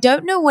 but I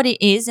don't know what it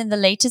is in the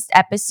latest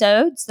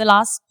episodes, the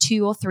last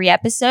 2 or 3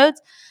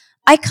 episodes.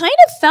 I kind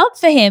of felt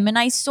for him, and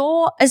I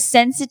saw a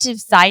sensitive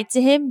side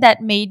to him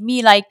that made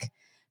me like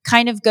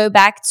kind of go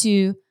back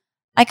to,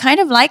 I kind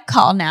of like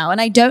Carl now, and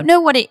I don't know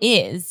what it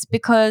is,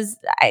 because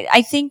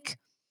I think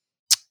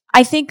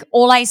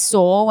all I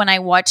saw when I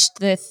watched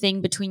the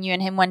thing between you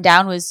and him went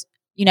down was,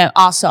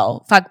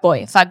 arsehole, fuck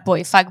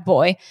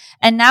boy.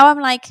 And now I'm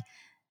like,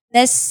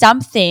 there's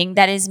something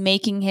that is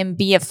making him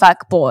be a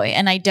fuck boy,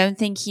 and I don't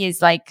think he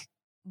is like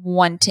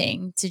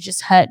wanting to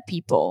just hurt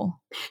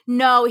people.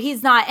 No,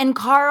 he's not. And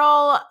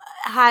Carl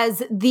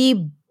has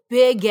the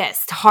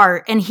biggest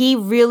heart, and he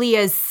really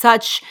is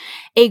such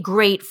a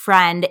great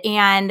friend.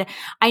 And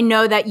I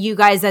know that you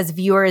guys as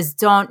viewers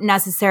don't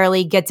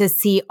necessarily get to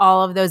see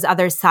all of those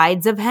other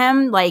sides of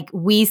him. Like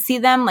we see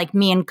them, like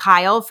me and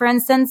Kyle, for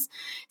instance,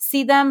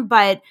 see them.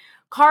 But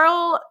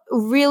Carl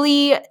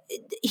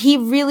he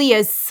really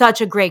is such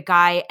a great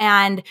guy.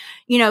 And,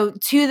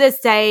 to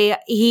this day,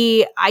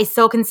 I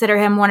still consider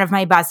him one of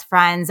my best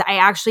friends. I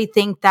actually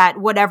think that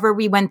whatever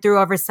we went through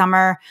over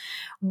summer,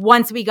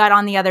 once we got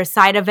on the other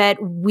side of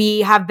it, we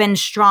have been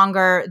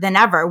stronger than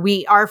ever.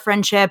 Our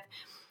friendship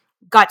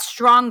got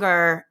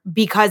stronger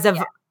because of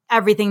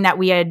everything that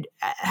we had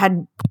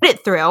put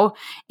it through.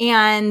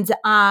 And,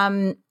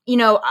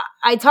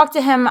 I talked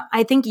to him,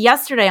 I think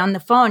yesterday on the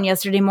phone,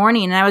 yesterday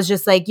morning, and I was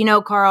just like,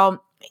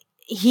 Carl,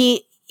 he's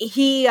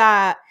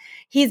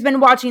been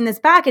watching this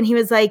back, and he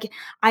was like,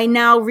 I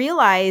now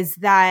realize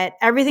that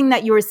everything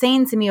that you were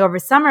saying to me over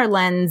summer,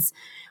 Lens,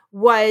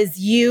 was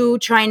you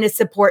trying to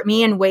support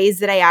me in ways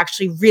that I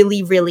actually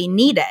really, really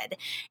needed.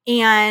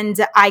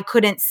 And I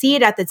couldn't see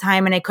it at the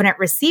time, and I couldn't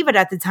receive it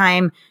at the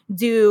time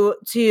due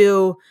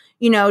to,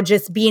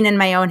 just being in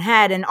my own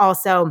head and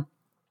also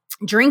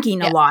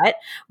drinking a lot.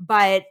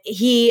 But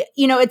he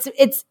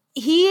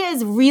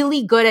is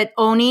really good at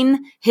owning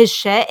his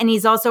shit, and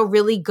he's also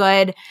really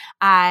good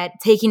at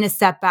taking a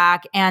step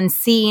back and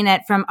seeing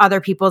it from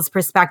other people's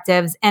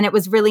perspectives. And it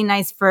was really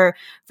nice for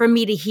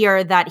me to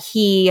hear that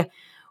he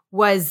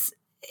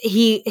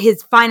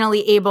is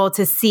finally able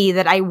to see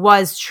that I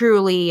was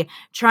truly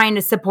trying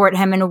to support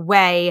him in a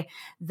way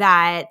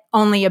that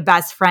only a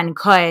best friend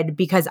could,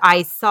 because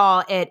I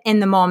saw it in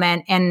the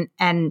moment,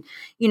 and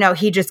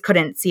he just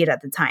couldn't see it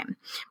at the time.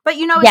 But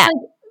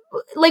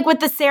it's like with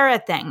the Sarah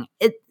thing,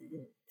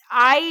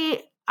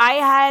 I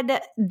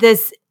had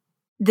this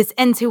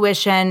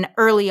intuition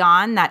early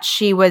on that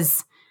she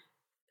was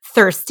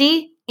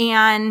thirsty,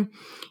 and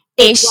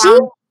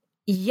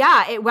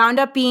it wound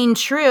up being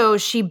true.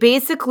 She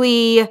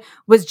basically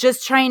was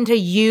just trying to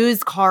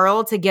use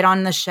Carl to get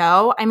on the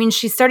show. I mean,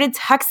 she started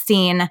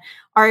texting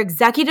our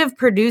executive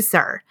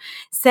producer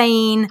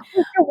saying,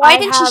 why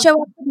didn't she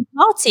show up at the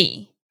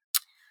party?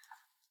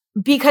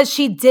 Because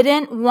she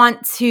didn't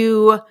want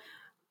to,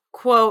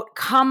 quote,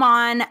 come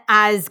on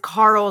as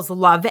Carl's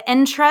love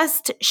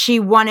interest. She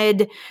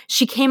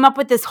came up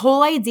with this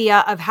whole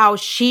idea of how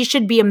she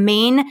should be a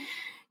main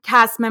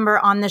cast member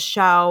on the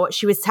show.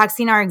 She was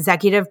texting our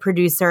executive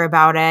producer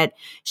about it.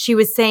 She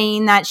was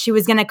saying that she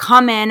was going to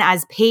come in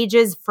as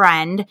Paige's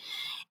friend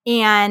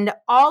and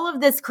all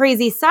of this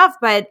crazy stuff.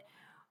 But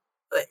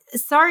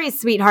sorry,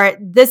 sweetheart,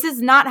 this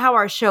is not how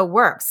our show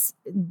works.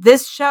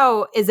 This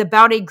show is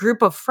about a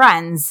group of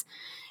friends,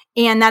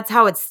 and that's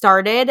how it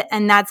started,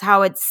 and that's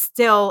how it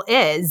still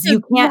is. So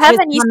you can't have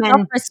any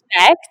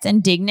self-respect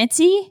and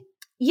dignity.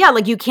 Yeah,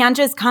 like you can't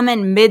just come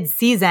in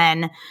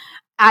mid-season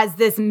as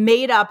this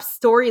made-up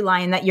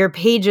storyline that you're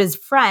Paige's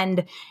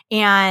friend,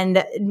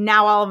 and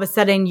now all of a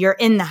sudden you're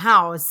in the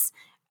house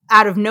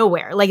out of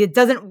nowhere. Like, it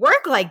doesn't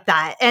work like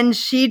that. And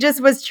she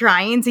just was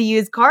trying to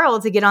use Carl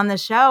to get on the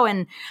show,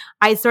 and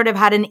I sort of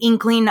had an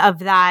inkling of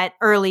that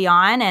early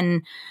on,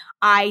 and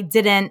I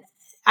didn't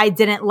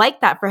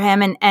like that for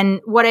him.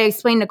 And what I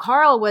explained to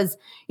Carl was,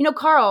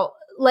 Carl,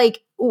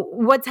 like,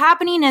 what's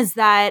happening is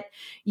that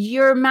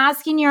you're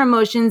masking your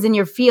emotions and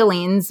your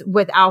feelings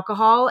with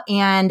alcohol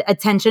and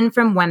attention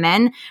from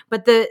women,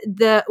 but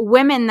the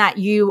women that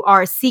you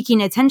are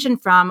seeking attention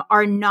from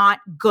are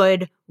not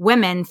good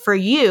women for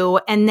you,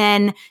 and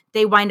then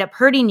they wind up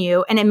hurting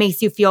you, and it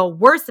makes you feel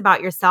worse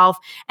about yourself,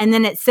 and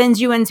then it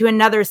sends you into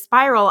another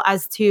spiral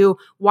as to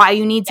why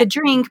you need to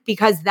drink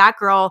because that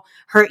girl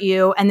hurt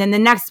you, and then the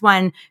next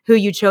one who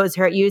you chose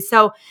hurt you.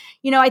 So,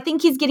 I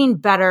think he's getting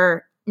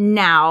better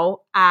now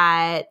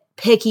at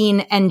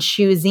picking and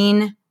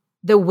choosing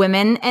the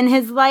women in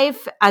his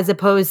life as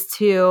opposed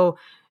to,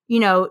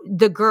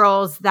 the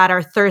girls that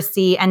are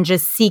thirsty and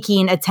just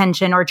seeking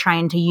attention or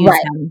trying to use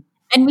him.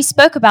 And we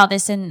spoke about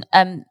this in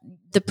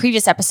the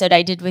previous episode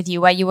I did with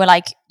you, where you were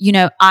like,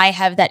 I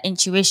have that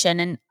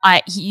intuition, and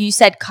you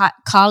said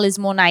Carl is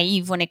more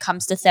naive when it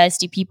comes to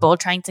thirsty people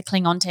trying to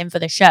cling on to him for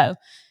the show.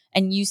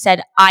 And you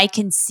said, I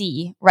can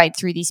see right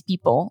through these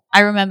people. I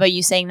remember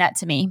you saying that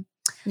to me.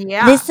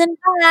 Yeah. Listen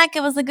back.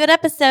 It was a good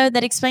episode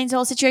that explains the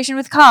whole situation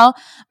with Carl.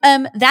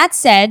 That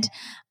said,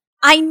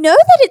 I know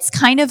that it's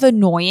kind of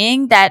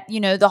annoying that,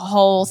 the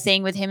whole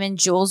thing with him and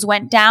Jules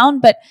went down,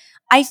 but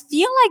I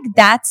feel like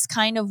that's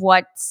kind of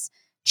what's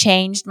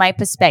changed my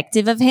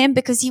perspective of him,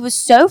 because he was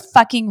so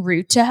fucking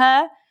rude to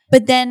her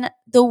But then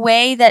the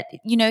way that,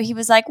 he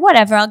was like,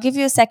 whatever, I'll give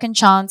you a second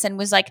chance, and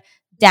was like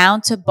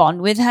down to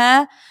bond with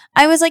her.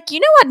 I was like, you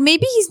know what?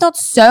 Maybe he's not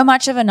so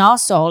much of an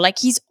arsehole. Like,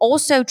 he's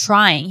also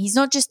trying. He's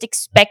not just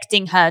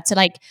expecting her to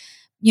like,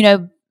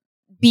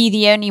 be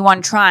the only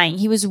one trying.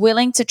 He was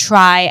willing to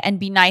try and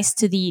be nice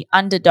to the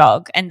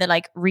underdog and the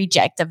like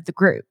reject of the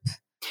group.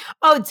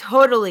 Oh,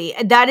 totally.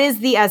 That is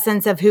the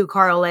essence of who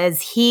Carl is.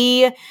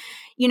 He,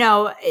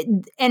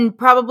 and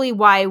probably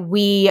why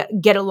we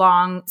get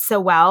along so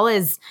well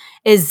is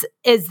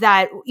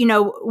that,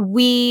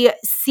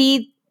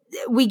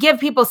 we give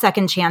people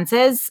second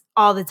chances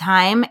all the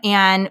time,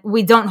 and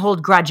we don't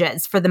hold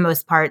grudges for the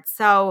most part.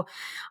 So,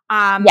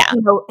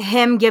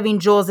 him giving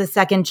Jules a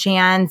second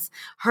chance,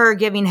 her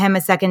giving him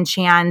a second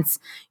chance,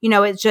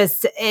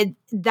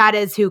 that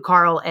is who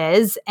Carl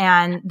is.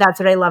 And that's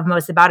what I love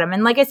most about him.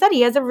 And like I said,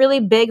 he has a really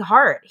big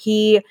heart.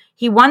 He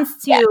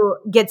wants to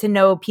get to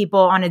know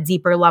people on a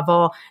deeper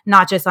level,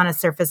 not just on a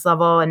surface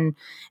level,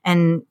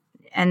 and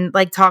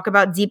like talk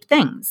about deep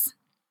things.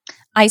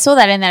 I saw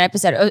that in that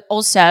episode.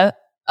 Also,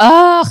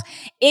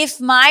 if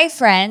my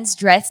friends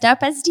dressed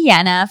up as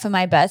Deanna for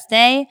my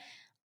birthday,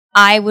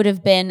 I would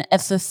have been a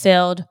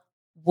fulfilled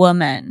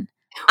woman.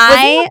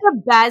 Wasn't that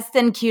the best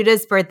and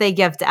cutest birthday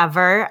gift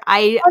ever?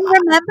 I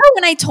remember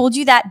when I told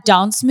you that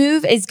dance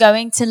move is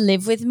going to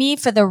live with me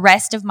for the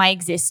rest of my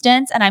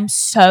existence, and I'm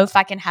so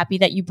fucking happy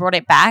that you brought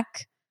it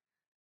back.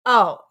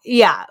 Oh,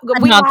 yeah.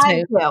 We had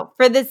to.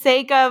 For the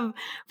sake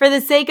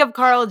of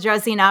Carl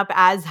dressing up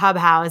as Hub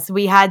House,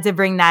 we had to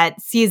bring that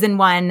season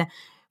 1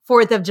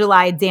 4th of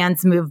July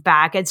dance move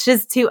back. It's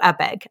just too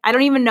epic. I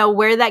don't even know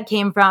where that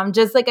came from.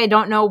 Just like I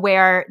don't know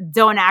where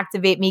Don't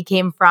Activate Me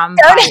came from.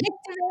 Don't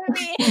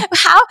Activate Me.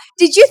 How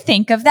did you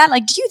think of that?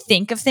 Like, do you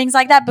think of things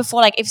like that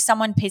before? Like, if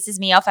someone pisses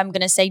me off, I'm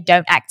going to say,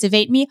 don't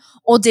activate me.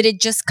 Or did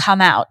it just come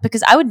out?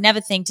 Because I would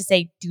never think to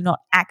say, do not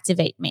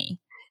activate me.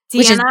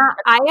 Deanna,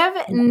 I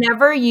have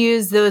never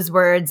used those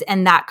words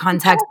in that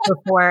context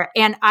before.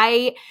 And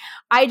I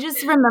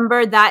just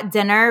remember that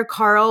dinner,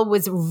 Carl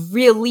was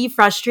really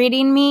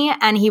frustrating me,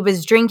 and he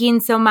was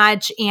drinking so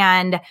much,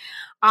 and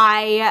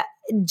I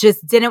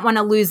just didn't want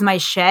to lose my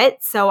shit.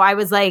 So I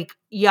was like,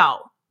 yo,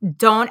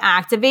 don't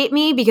activate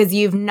me because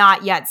you've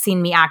not yet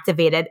seen me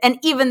activated. And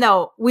even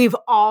though we've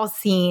all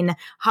seen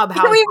Hub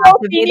House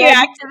activated,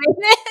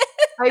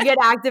 I get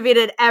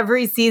activated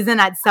every season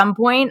at some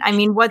point. I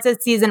mean, what's a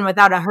season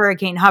without a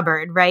Hurricane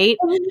Hubbard, right?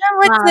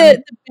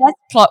 The best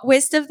plot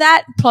twist of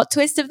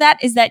that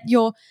is that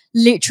you're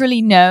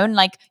literally known,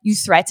 like you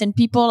threaten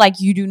people,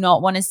 like you do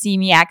not want to see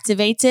me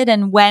activated.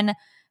 And when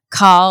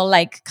Carl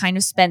like kind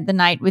of spent the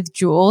night with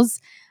Jules,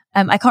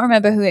 I can't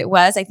remember who it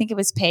was. I think it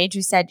was Paige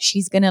who said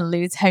she's going to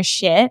lose her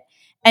shit.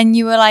 And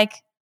you were like,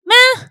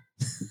 meh.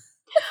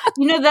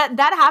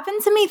 That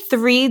happened to me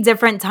 3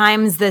 different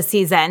times this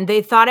season.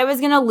 They thought I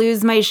was going to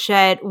lose my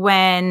shit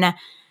when,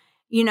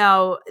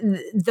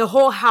 the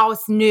whole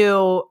house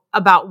knew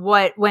about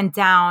what went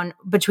down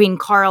between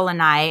Carl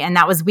and I, and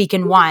that was week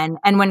 1.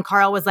 And when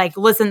Carl was like,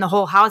 listen, the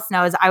whole house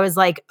knows, I was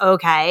like,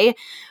 okay,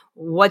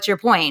 what's your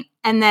point?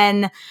 And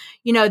then,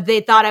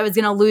 they thought I was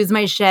going to lose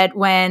my shit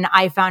when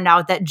I found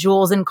out that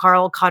Jules and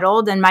Carl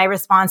cuddled. And my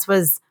response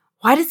was,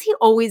 why does he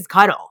always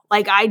cuddle?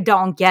 Like, I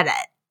don't get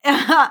it.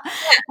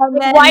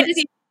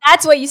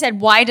 That's what you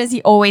said. Why does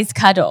he always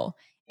cuddle?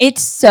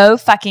 It's so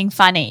fucking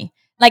funny.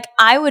 Like,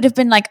 I would have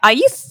been like, are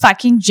you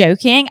fucking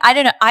joking? I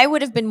don't know. I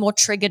would have been more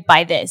triggered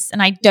by this.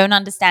 And I don't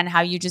understand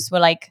how you just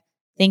were like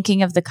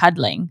thinking of the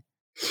cuddling.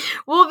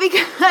 Well,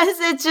 because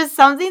it's just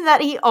something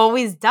that he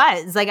always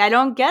does. Like, I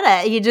don't get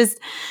it.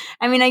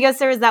 I guess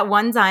there was that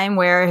one time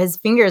where his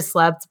fingers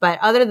slipped. But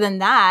other than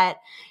that,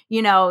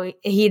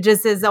 he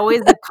just is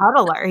always the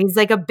cuddler. He's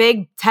like a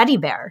big teddy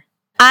bear.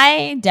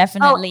 I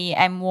definitely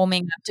am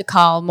warming up to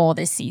Carl more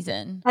this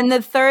season. And the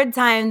 3rd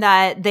time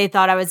that they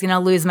thought I was going to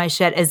lose my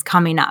shit is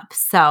coming up.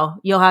 So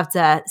you'll have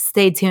to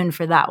stay tuned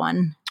for that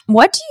one.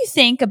 What do you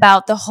think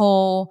about the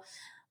whole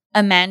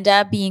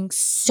Amanda being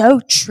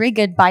so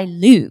triggered by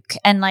Luke?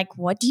 And like,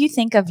 what do you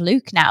think of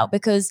Luke now?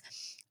 Because,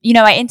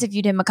 I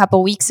interviewed him a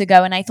couple weeks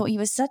ago and I thought he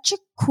was such a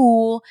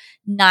cool,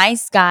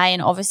 nice guy.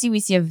 And obviously we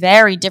see a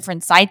very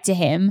different side to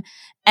him.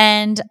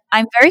 And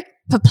I'm very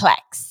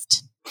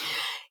perplexed.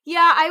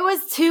 Yeah, I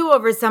was too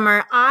over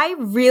summer. I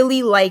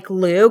really like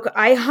Luke.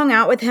 I hung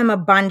out with him a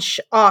bunch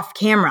off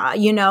camera,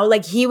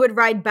 like he would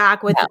ride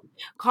back with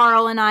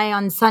Carl and I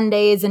on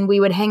Sundays and we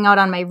would hang out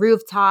on my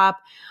rooftop.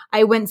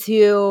 I went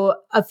to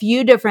a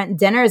few different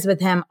dinners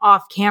with him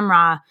off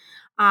camera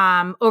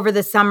over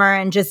the summer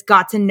and just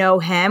got to know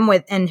him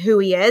and who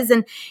he is.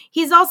 And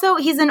he's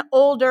an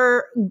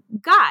older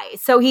guy.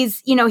 So he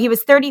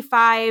was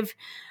 35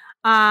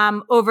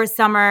 over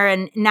summer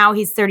and now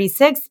he's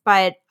 36,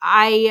 but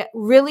I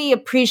really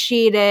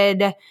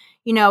appreciated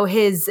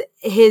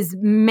his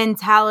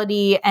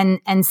mentality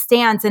and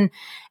stance. And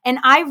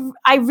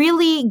I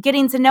really,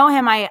 getting to know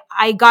him, I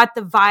got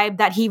the vibe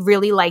that he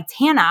really liked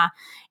Hannah.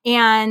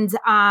 And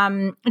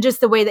just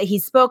the way that he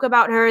spoke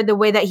about her, the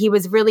way that he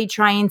was really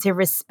trying to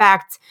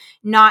respect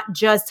not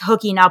just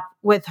hooking up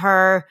with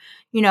her,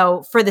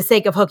 for the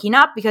sake of hooking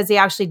up, because he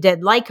actually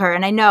did like her.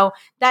 And I know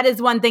that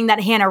is one thing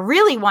that Hannah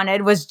really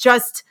wanted, was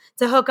just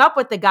to hook up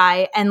with the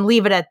guy and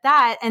leave it at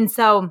that. And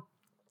so,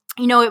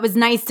 it was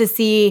nice to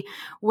see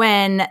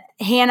when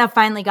Hannah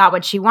finally got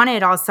what she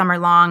wanted all summer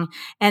long,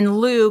 and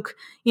Luke,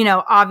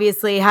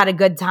 obviously had a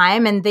good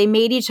time, and they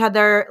made each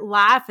other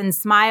laugh and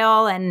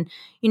smile, and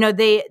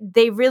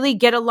they really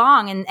get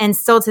along, and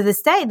still to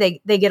this day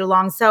they get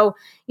along. So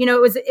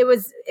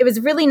it was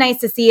really nice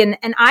to see,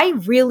 and I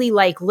really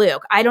like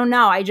Luke. I don't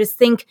know, I just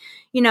think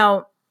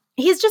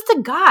he's just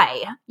a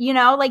guy,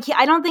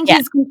 I don't think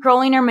he's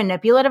controlling or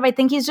manipulative. I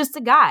think he's just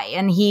a guy,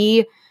 and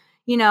he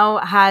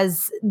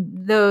has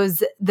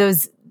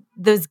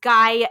those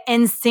guy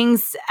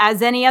instincts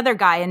as any other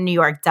guy in New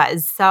York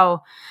does.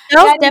 So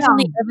I'll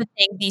definitely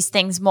overthink these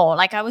things more.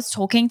 Like, I was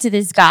talking to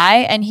this guy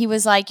and he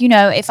was like,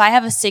 if I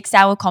have a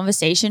 6-hour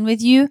conversation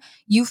with you,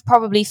 you've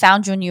probably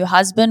found your new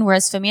husband.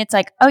 Whereas for me, it's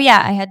like, oh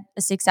yeah, I had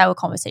a 6-hour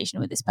conversation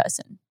with this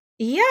person.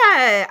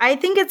 Yeah, I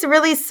think it's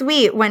really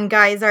sweet when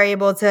guys are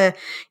able to,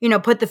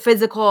 put the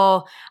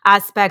physical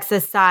aspects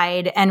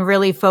aside and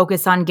really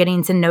focus on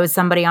getting to know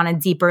somebody on a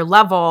deeper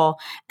level,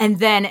 and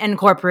then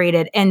incorporate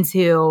it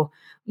into,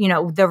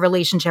 the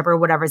relationship or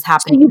whatever's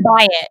happening. So you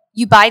buy it.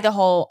 You buy the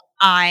whole,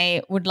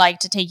 I would like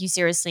to take you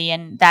seriously,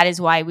 and that is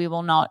why we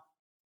will not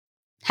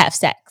have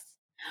sex.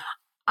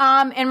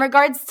 In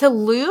regards to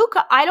Luke,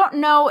 I don't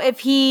know if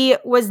he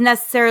was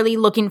necessarily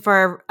looking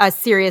for a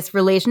serious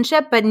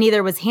relationship, but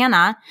neither was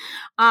Hannah.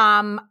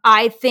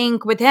 I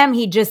think with him,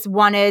 he just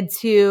wanted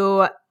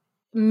to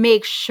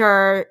make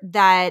sure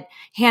that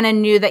Hannah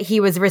knew that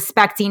he was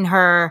respecting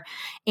her,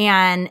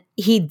 and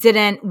he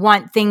didn't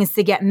want things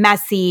to get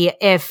messy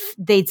if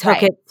they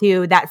took it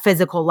to that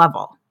physical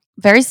level.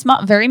 Very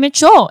smart, very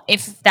mature,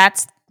 if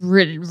that's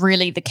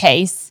really the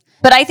case.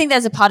 But I think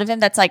there's a part of him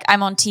that's like,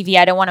 I'm on TV,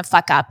 I don't want to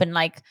fuck up and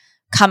like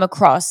come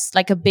across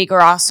like a bigger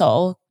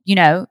asshole.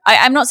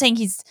 I'm not saying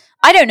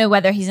I don't know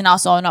whether he's an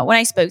asshole or not. When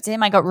I spoke to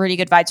him, I got really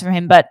good vibes from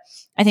him. But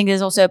I think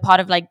there's also a part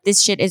of like,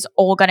 this shit is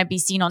all going to be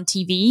seen on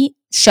TV,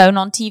 shown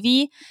on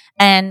TV.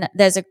 And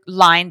there's a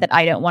line that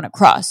I don't want to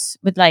cross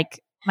with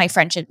like my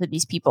friendship with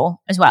these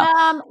people as well.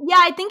 Yeah,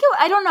 I think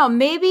I don't know,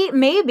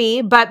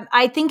 maybe, but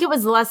I think it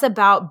was less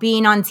about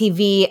being on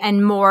TV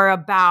and more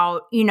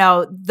about,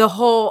 the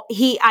whole,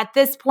 at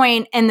this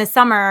point in the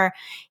summer,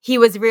 he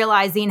was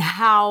realizing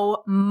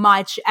how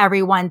much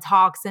everyone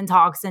talks and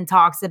talks and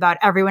talks about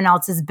everyone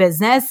else's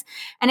business.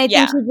 And I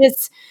think he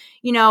just,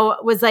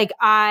 was like,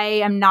 I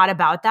am not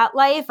about that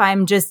life.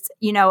 I'm just,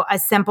 a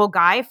simple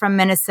guy from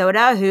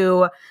Minnesota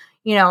who,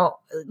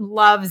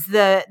 loves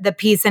the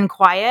peace and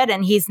quiet,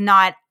 and he's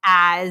not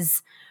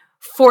as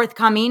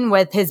forthcoming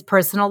with his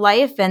personal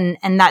life. And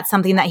that's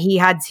something that he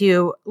had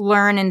to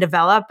learn and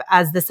develop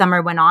as the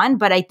summer went on.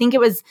 But I think it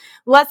was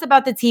less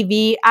about the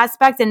TV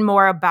aspect and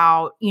more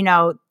about,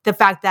 the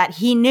fact that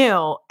he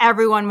knew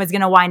everyone was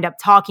going to wind up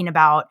talking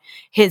about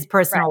his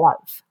personal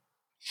life.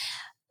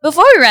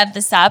 Before we wrap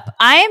this up,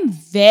 I am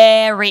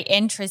very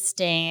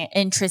interested,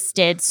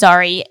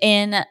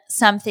 in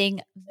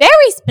something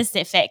very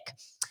specific.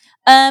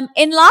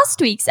 In last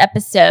week's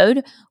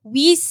episode,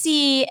 we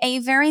see a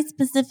very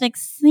specific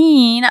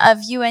scene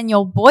of you and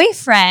your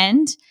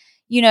boyfriend,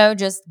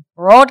 just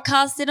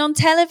broadcasted on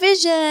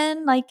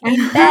television, like in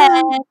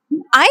bed.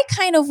 I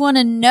kind of want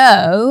to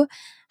know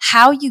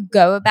how you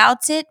go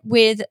about it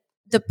with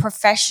the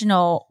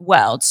professional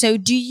world. So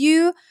do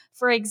you,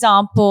 for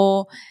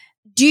example,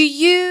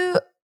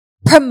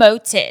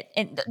 promote it?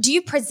 And do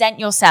you present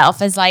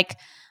yourself as like,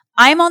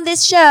 I'm on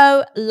this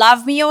show,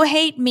 love me or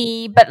hate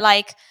me, but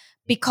like,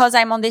 because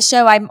I'm on this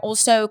show, I'm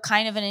also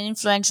kind of an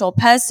influential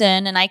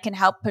person and I can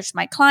help push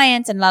my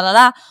clients and la la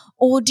la?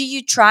 Or do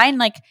you try and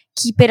like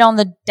keep it on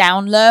the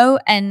down low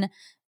and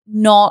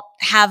not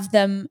have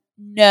them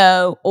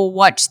know or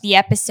watch the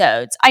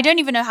episodes? I don't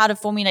even know how to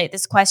formulate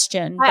this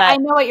question. But I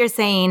know what you're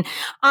saying.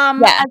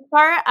 As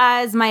far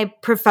as my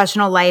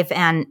professional life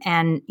and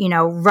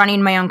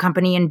running my own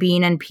company and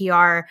being in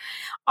PR,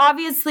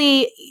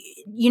 obviously,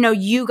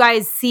 you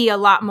guys see a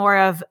lot more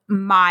of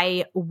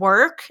my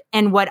work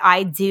and what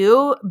I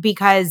do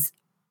because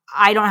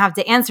I don't have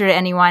to answer to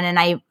anyone and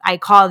I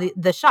call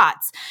the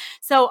shots.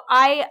 So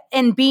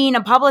in being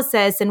a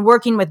publicist and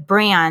working with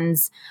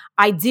brands,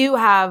 I do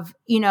have,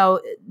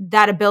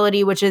 that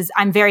ability, which is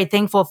I'm very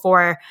thankful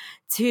for,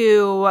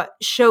 to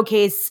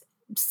showcase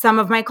some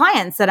of my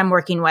clients that I'm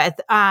working with,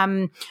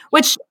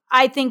 which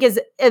I think is,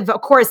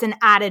 of course, an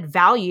added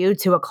value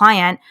to a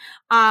client.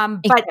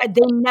 But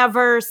they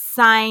never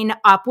sign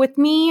up with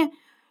me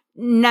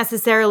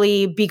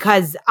necessarily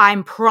because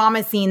I'm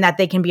promising that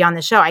they can be on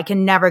the show. I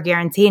can never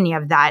guarantee any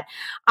of that.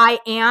 I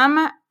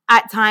am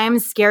at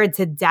times scared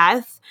to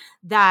death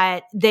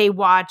that they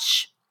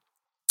watch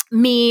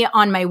me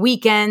on my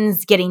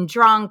weekends getting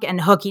drunk and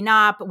hooking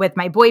up with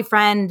my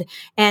boyfriend.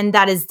 And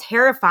that is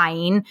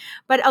terrifying.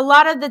 But a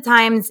lot of the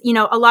times,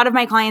 a lot of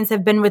my clients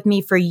have been with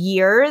me for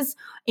years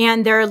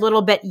and they're a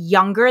little bit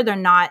younger. They're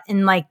not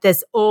in like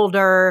this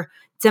older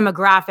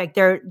demographic.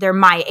 They're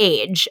my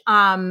age.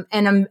 And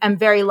I'm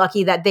very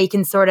lucky that they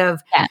can sort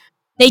of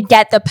they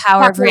get the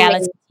power of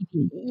reality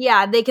TV.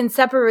 Yeah, they can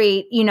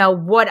separate,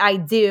 what I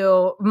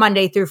do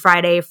Monday through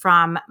Friday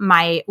from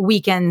my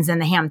weekends in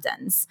the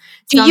Hamptons.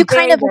 Do you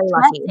kind of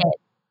address it?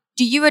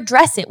 Do you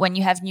address it when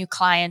you have new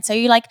clients? Are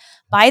you like,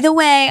 by the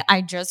way,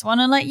 I just want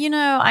to let you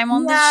know I'm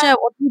on the show,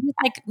 or do you just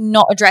like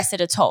not address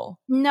it at all?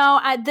 No,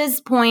 at this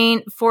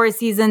point, 4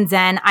 seasons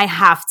in, I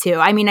have to.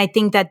 I mean, I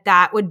think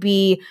that would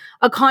be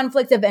a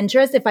conflict of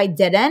interest if I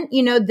didn't.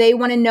 They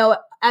want to know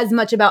as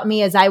much about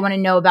me as I want to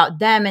know about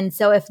them. And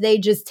so if they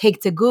just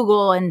take to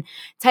Google and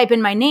type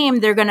in my name,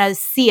 they're going to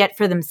see it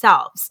for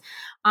themselves.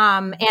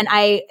 And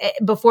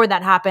before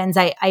that happens,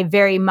 I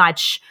very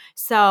much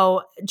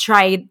so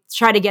try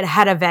to get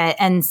ahead of it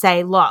and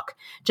say, look,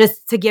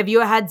 just to give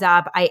you a heads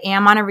up, I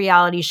am on a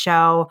reality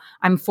show.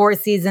 I'm 4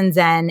 seasons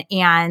in,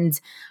 and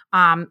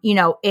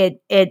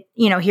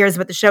here's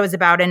what the show is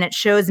about, and it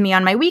shows me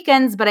on my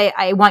weekends. But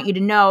I want you to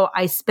know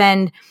I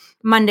spend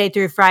Monday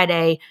through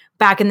Friday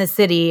back in the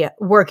city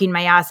working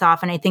my ass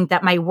off, and I think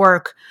that my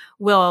work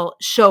will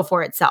show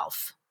for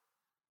itself.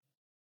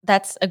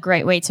 That's a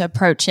great way to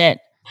approach it.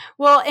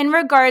 Well, in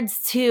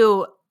regards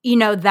to,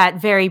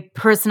 that very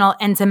personal,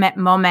 intimate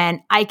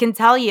moment, I can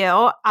tell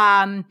you,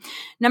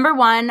 number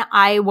one,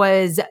 I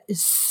was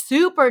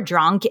super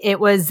drunk. It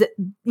was,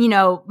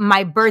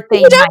 my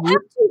birthday night.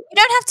 You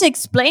don't have to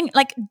explain.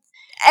 Like,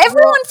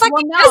 everyone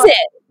does it.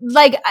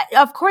 Like,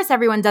 of course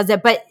everyone does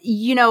it. But,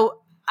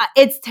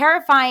 it's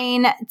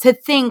terrifying to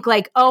think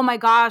like, oh my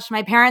gosh,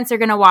 my parents are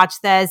going to watch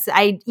this.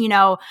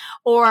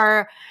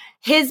 Or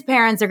his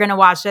parents are going to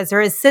watch this,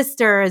 or his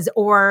sisters,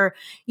 or,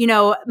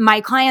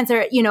 my clients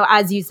are,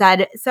 as you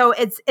said. So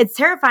it's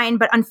terrifying,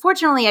 but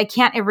unfortunately I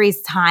can't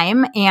erase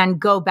time and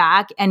go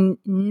back and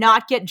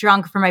not get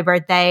drunk for my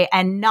birthday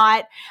and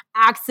not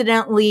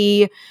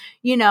accidentally,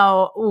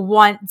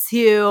 want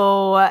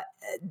to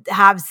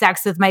have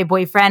sex with my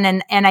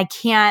boyfriend. And I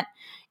can't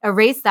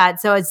erase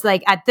that. So it's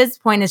like, at this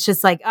point, it's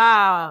just like,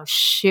 oh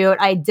shoot,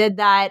 I did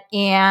that,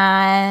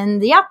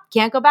 and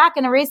can't go back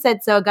and erase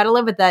it. So got to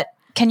live with it.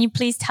 Can you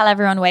please tell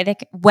everyone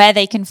where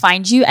they can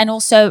find you, and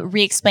also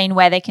re-explain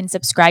where they can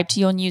subscribe to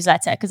your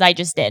newsletter? Because I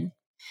just did.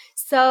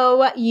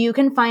 So you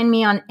can find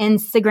me on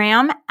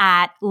Instagram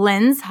at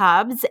Lynn's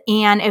Hubs.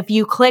 And if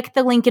you click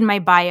the link in my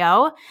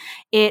bio,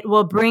 it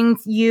will bring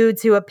you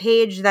to a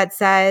page that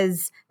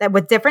says that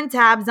with different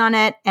tabs on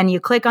it. And you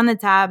click on the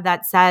tab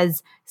that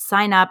says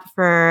sign up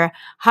for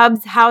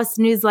Hubs House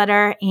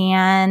newsletter.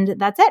 And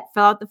that's it.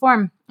 Fill out the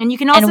form. And you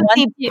can also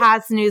see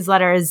past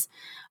newsletters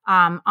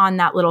on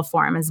that little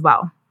form as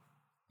well.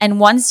 And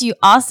once you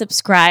are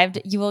subscribed,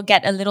 you will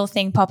get a little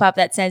thing pop up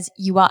that says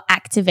you are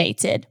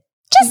activated.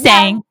 Just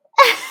saying.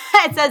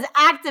 It says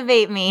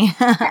activate me.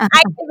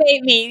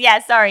 Activate me. Yeah,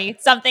 sorry.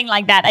 Something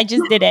like that. I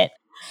just did it.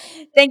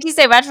 Thank you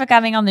so much for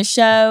coming on the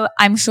show.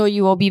 I'm sure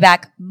you will be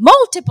back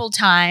multiple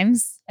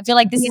times. I feel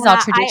like this is our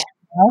tradition.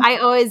 I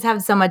always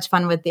have so much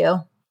fun with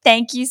you.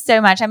 Thank you so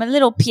much. I'm a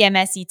little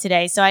PMS-y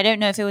today, so I don't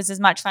know if it was as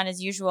much fun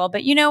as usual.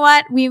 But you know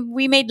what?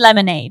 We made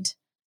lemonade.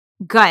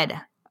 Good.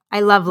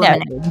 I love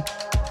lemonade.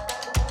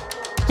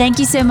 Thank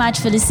you so much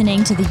for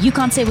listening to the You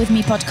Can't Sit With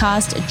Me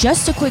podcast.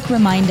 Just a quick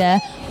reminder,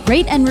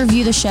 rate and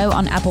review the show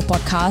on Apple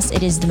Podcasts.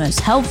 It is the most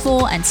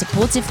helpful and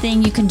supportive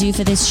thing you can do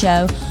for this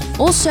show.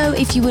 Also,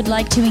 if you would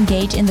like to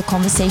engage in the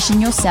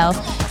conversation yourself,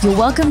 you're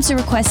welcome to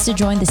request to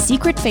join the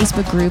secret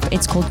Facebook group.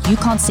 It's called You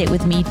Can't Sit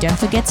With Me. Don't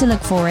forget to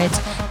look for it.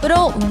 But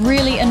all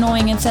really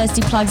annoying and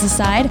thirsty plugs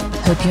aside,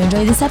 hope you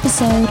enjoy this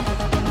episode.